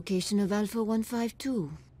 And the location of Alpha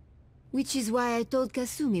 152. Which is why I told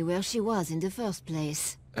Kasumi where she was in the first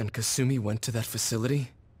place. And Kasumi went to that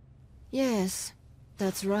facility? Yes,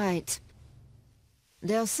 that's right.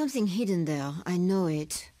 There's something hidden there, I know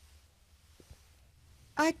it.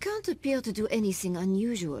 I can't appear to do anything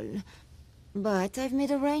unusual, but I've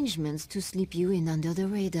made arrangements to slip you in under the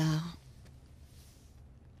radar.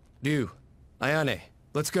 You, Ayane,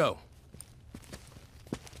 let's go.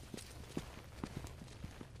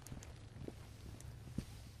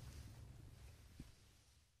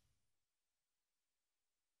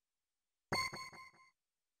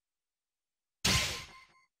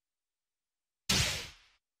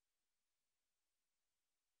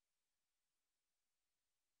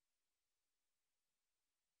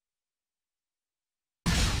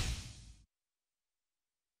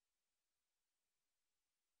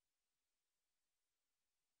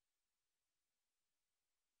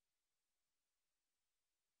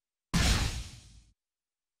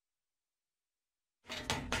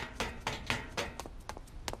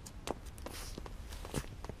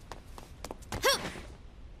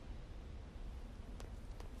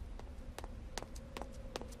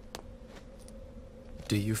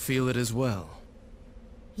 Do you feel it as well?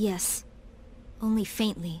 Yes. Only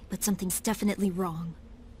faintly, but something's definitely wrong.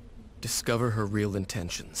 Discover her real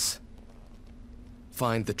intentions.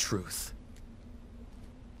 Find the truth.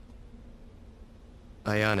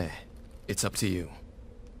 Ayane, it's up to you.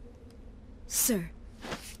 Sir.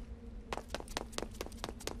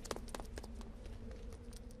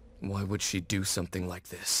 Why would she do something like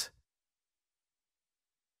this?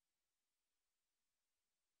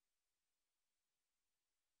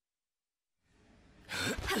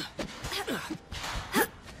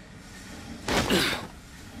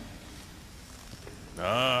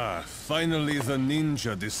 Finally, the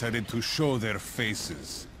ninja decided to show their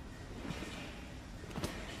faces.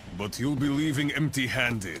 But you'll be leaving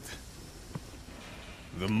empty-handed.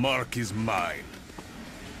 The mark is mine.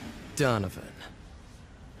 Donovan.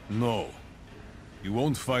 No. You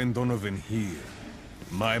won't find Donovan here.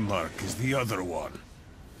 My mark is the other one.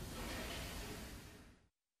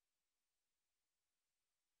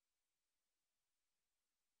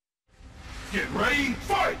 Get ready,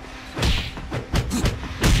 fight!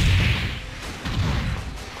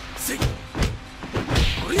 See.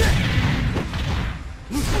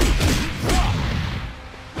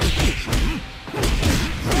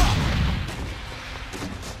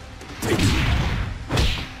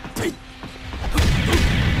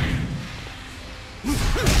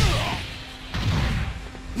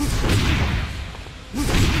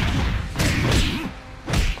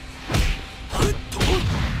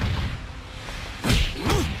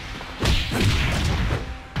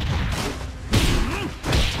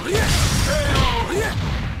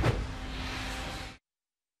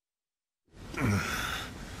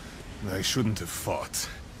 I shouldn't have fought.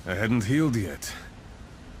 I hadn't healed yet.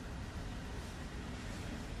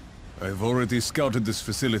 I've already scouted this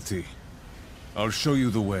facility. I'll show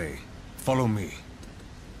you the way. Follow me.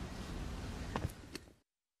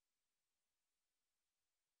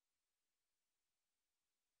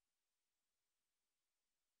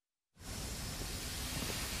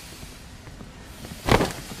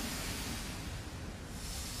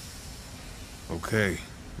 Okay,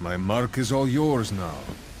 my mark is all yours now.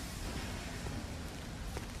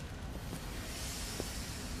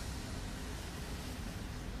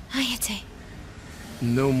 Hayate.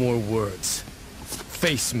 No more words.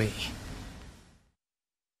 Face me.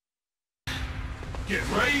 Get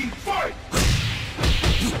ready, fight!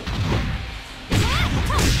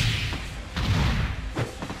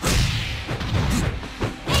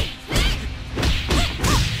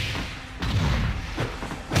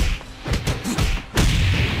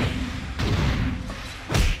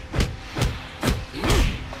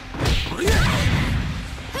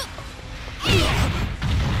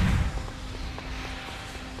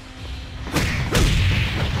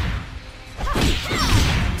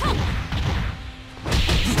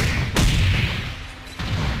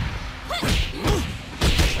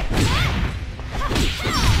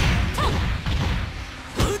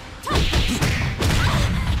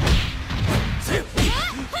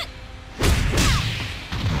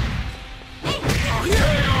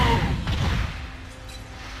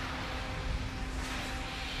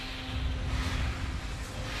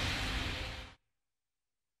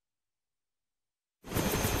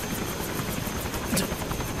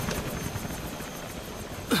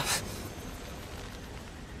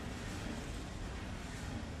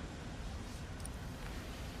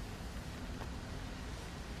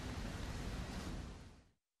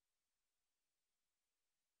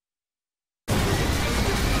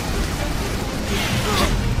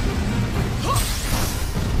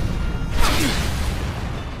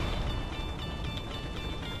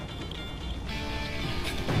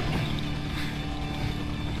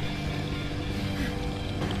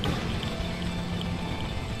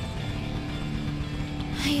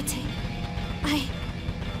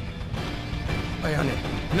 Ayane,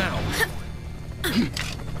 now!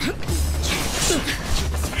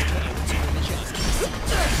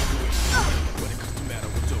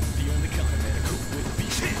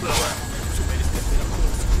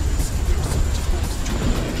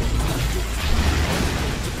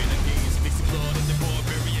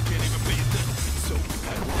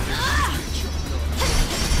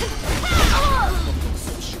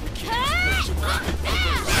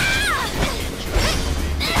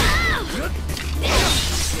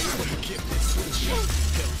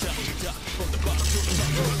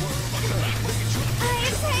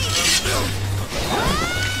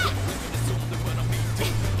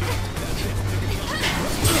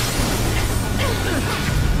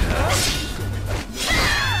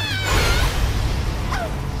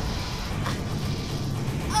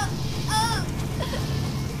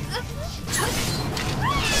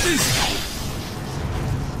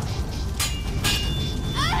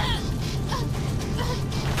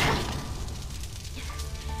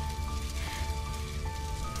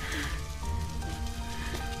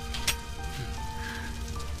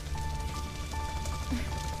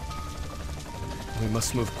 We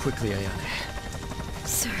must move quickly, Ayane.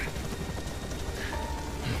 Sir.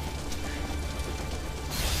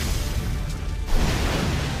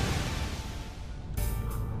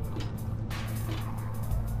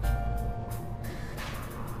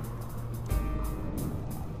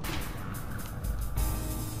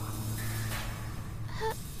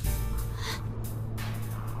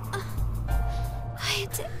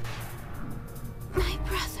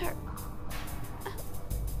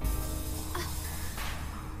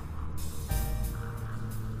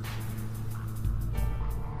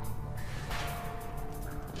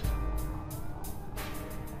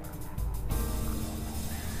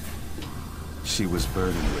 she was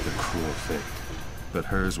burdened with a cruel fate, but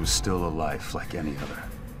hers was still a life like any other.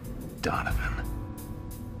 Donovan,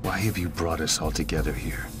 why have you brought us all together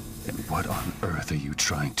here? And what on earth are you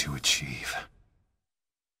trying to achieve?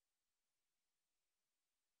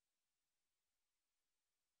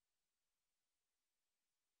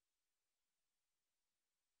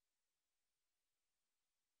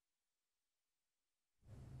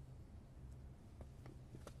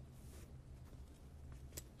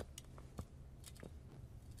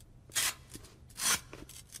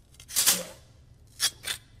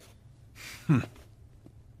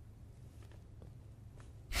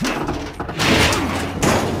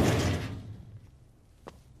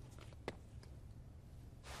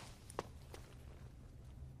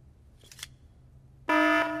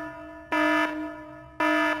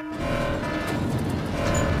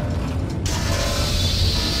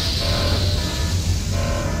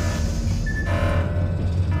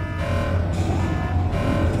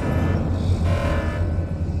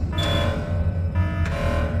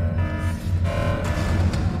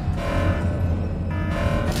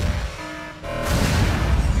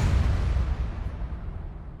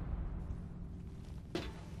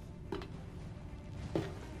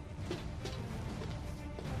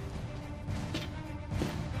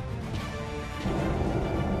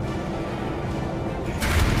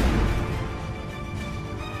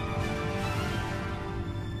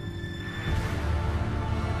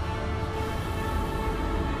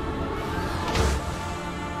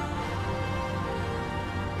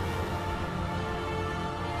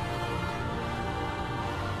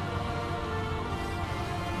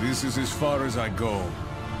 This is as far as I go.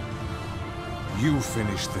 You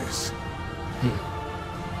finish this.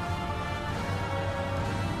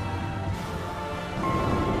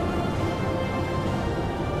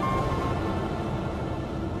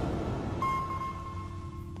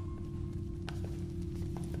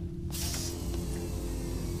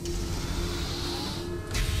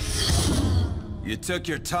 You took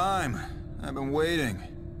your time. I've been waiting.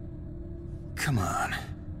 Come on.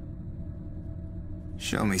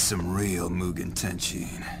 Show me some real Mugen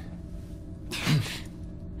Tenchin.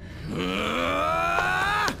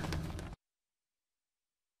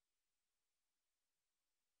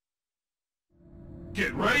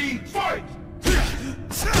 Get ready, fight!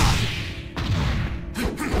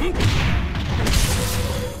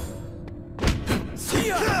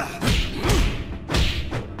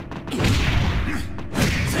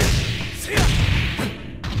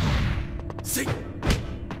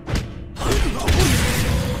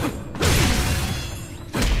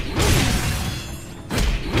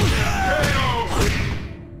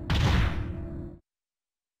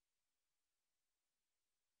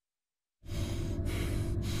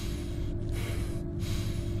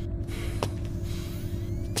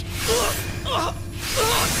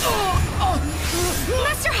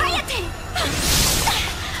 Master Hayate!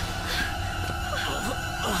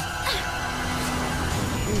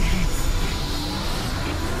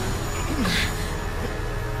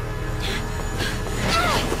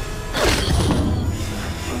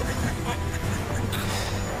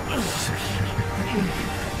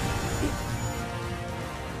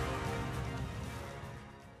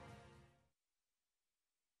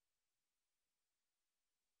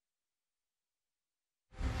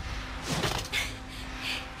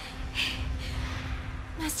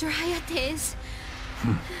 Master Hayate's...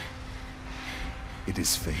 It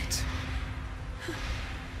is fate.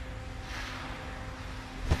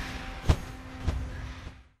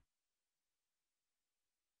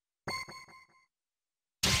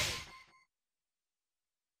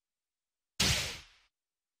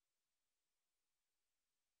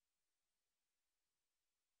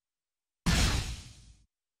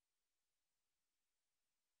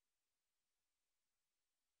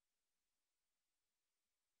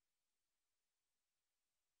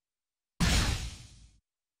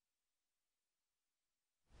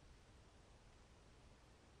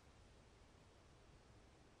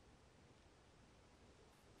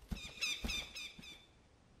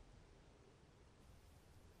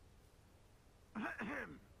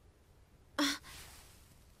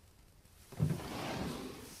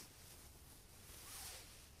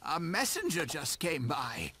 A messenger just came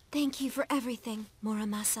by. Thank you for everything,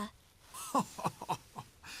 Muramasa.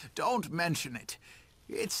 Don't mention it.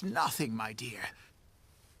 It's nothing, my dear.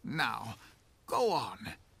 Now, go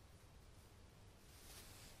on.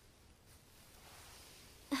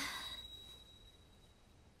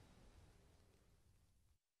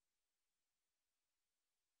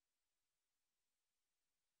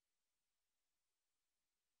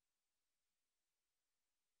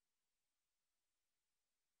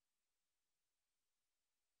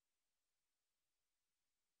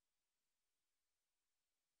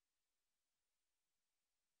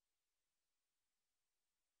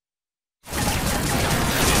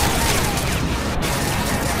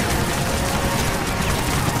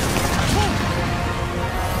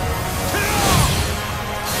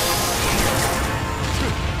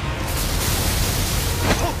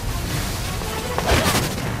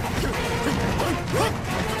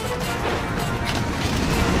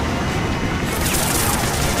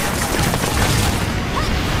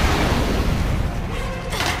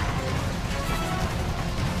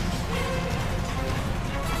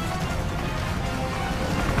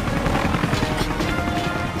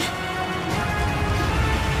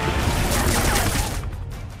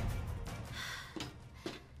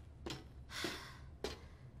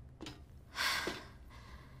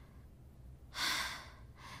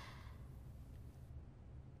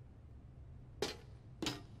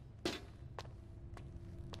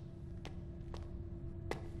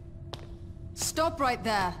 Stop right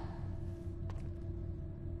there.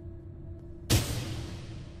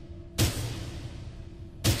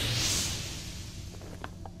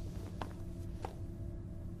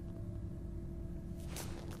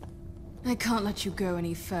 I can't let you go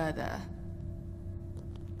any further.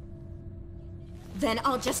 Then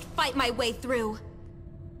I'll just fight my way through.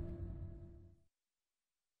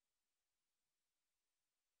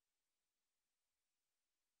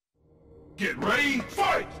 Get ready,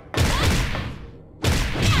 fight!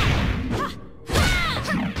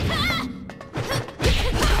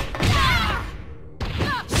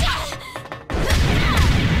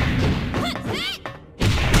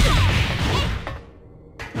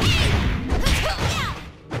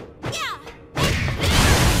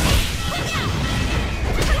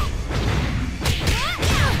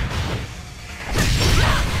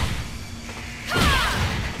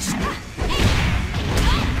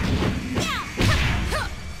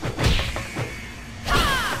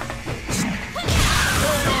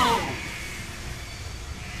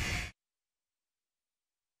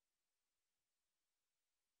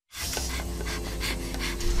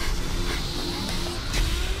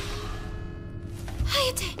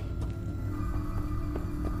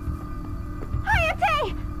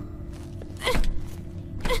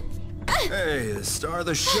 Hey, the star of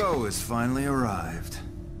the show has finally arrived.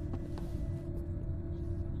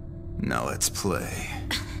 Now let's play.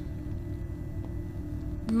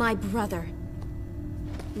 My brother.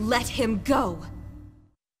 Let him go.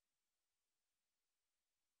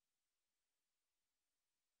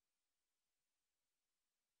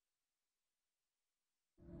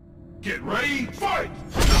 Get ready, fight!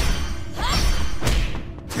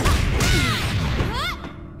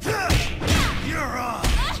 You're on!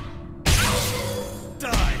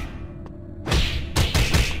 Die!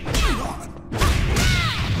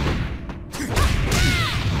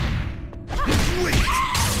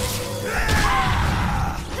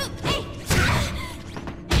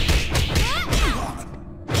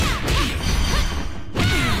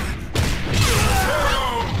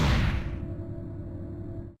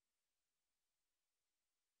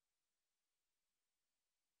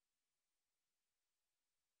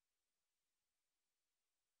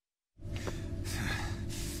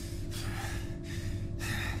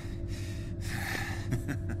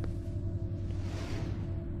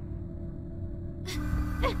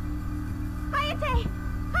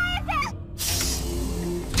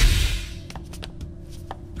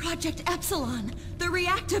 Project Epsilon! They're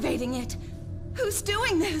reactivating it! Who's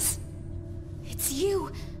doing this? It's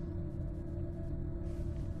you.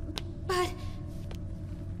 But...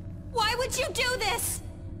 why would you do this?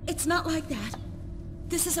 It's not like that.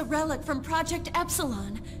 This is a relic from Project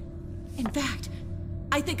Epsilon. In fact,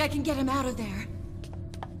 I think I can get him out of there.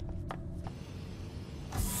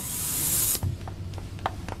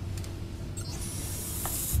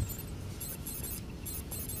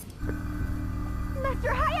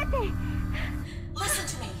 Mr. Hayate! Listen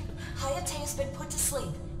to me. Hayate has been put to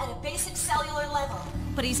sleep at a basic cellular level.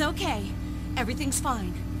 But he's okay. Everything's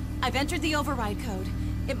fine. I've entered the override code.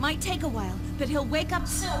 It might take a while, but he'll wake up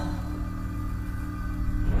soon.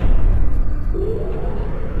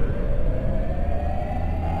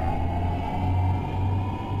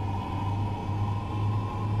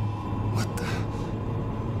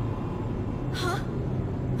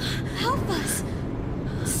 Help us!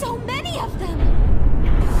 So many of them!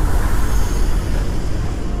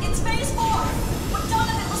 It's phase 4! What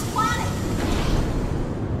Donovan was planning!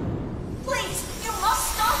 Please, you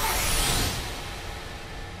must stop it!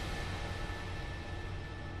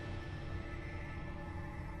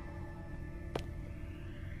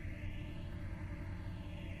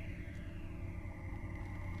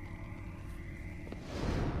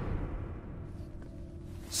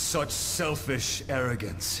 Such selfish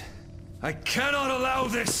arrogance. I cannot allow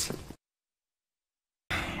this!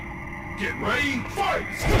 Get ready, fight!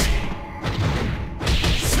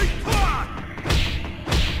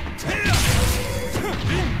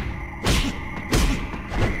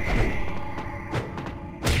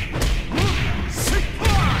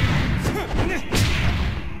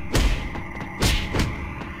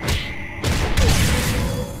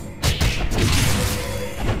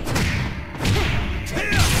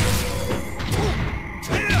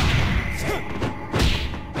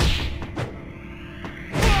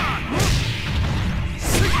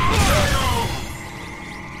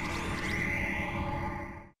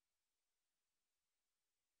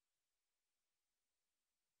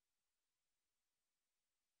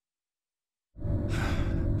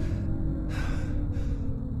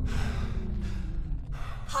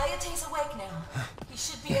 Hayate's awake now. He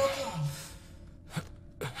should be okay.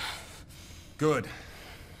 Good.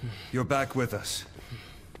 You're back with us.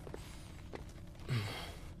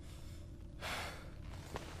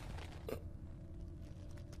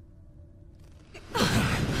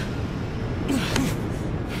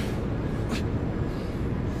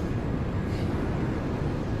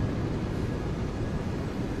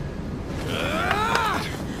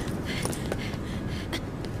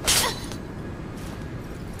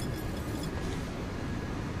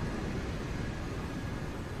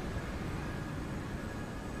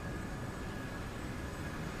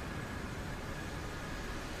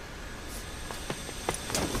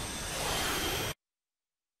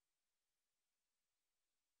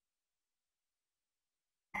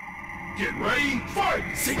 Get ready,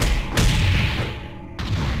 fight! Sing!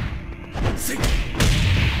 Sing!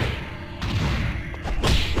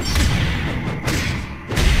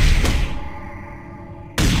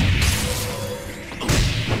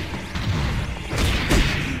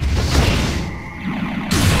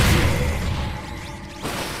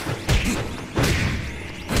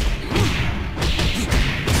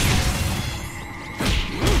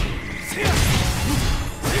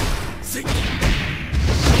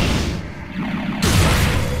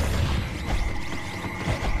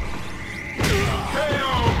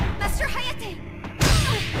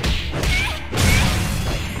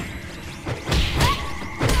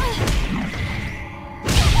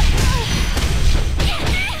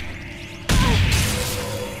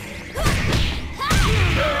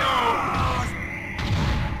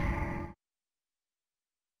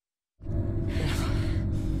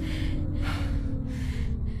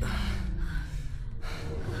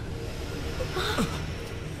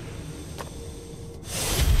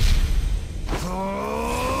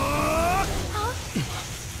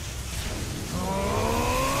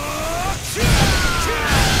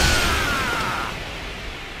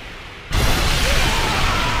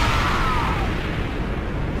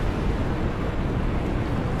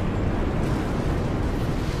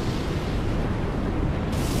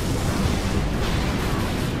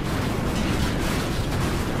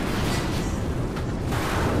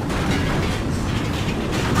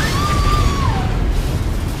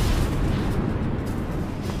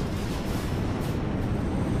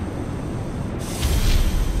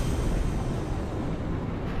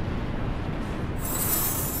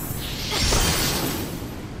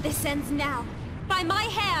 This ends now, by my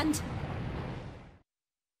hand!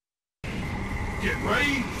 Get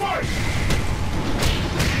ready, fight!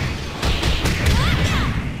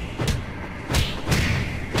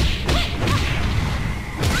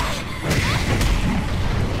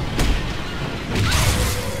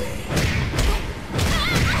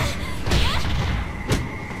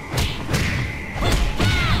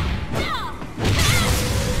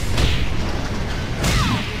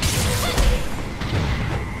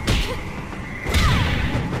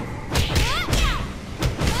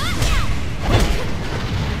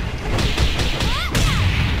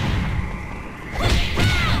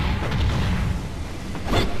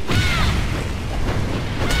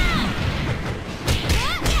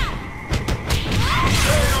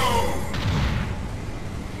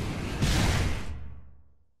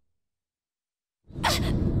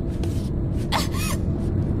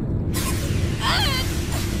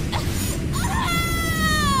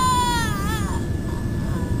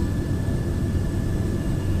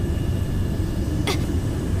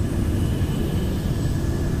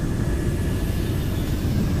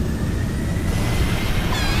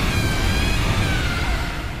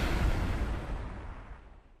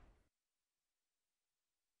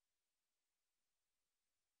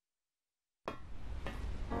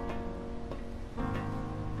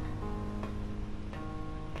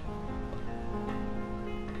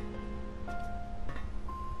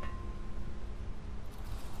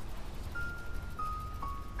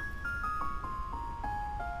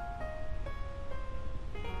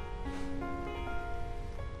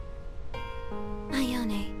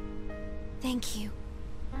 Thank you.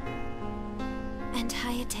 And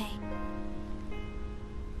Hayate.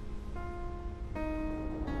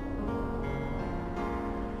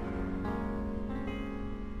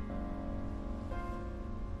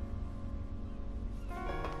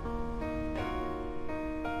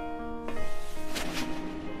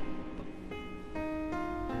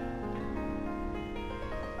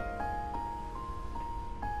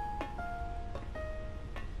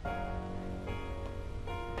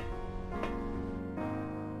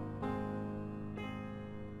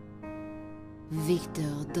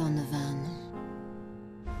 Victor Donovan.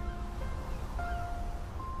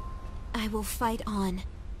 I will fight on.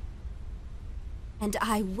 And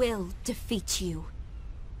I will defeat you.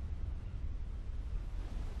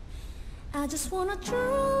 I just want a true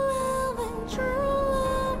love and you.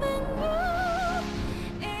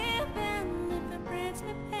 Even if it brings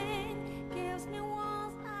me pain, gives me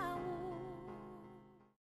walls I won't.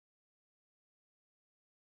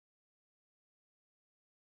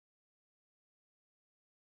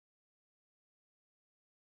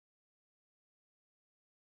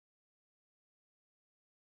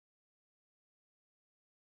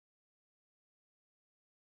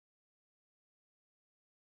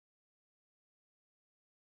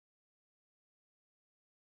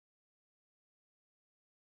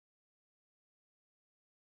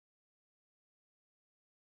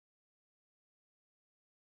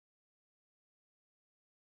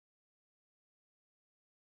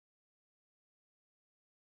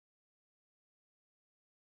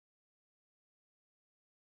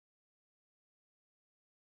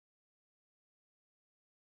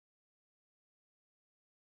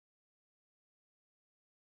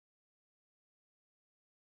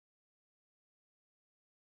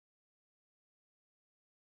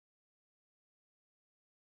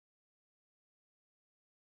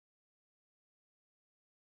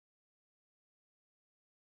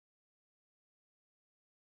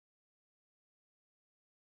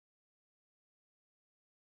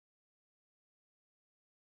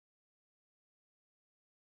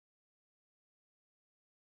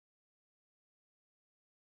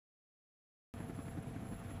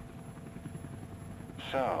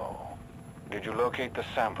 So, did you locate the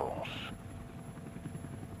samples?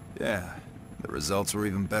 Yeah, the results were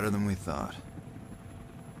even better than we thought.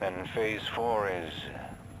 Then Phase 4 is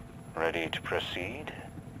ready to proceed?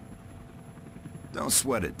 Don't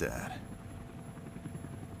sweat it, Dad.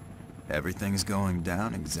 Everything's going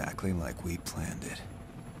down exactly like we planned it.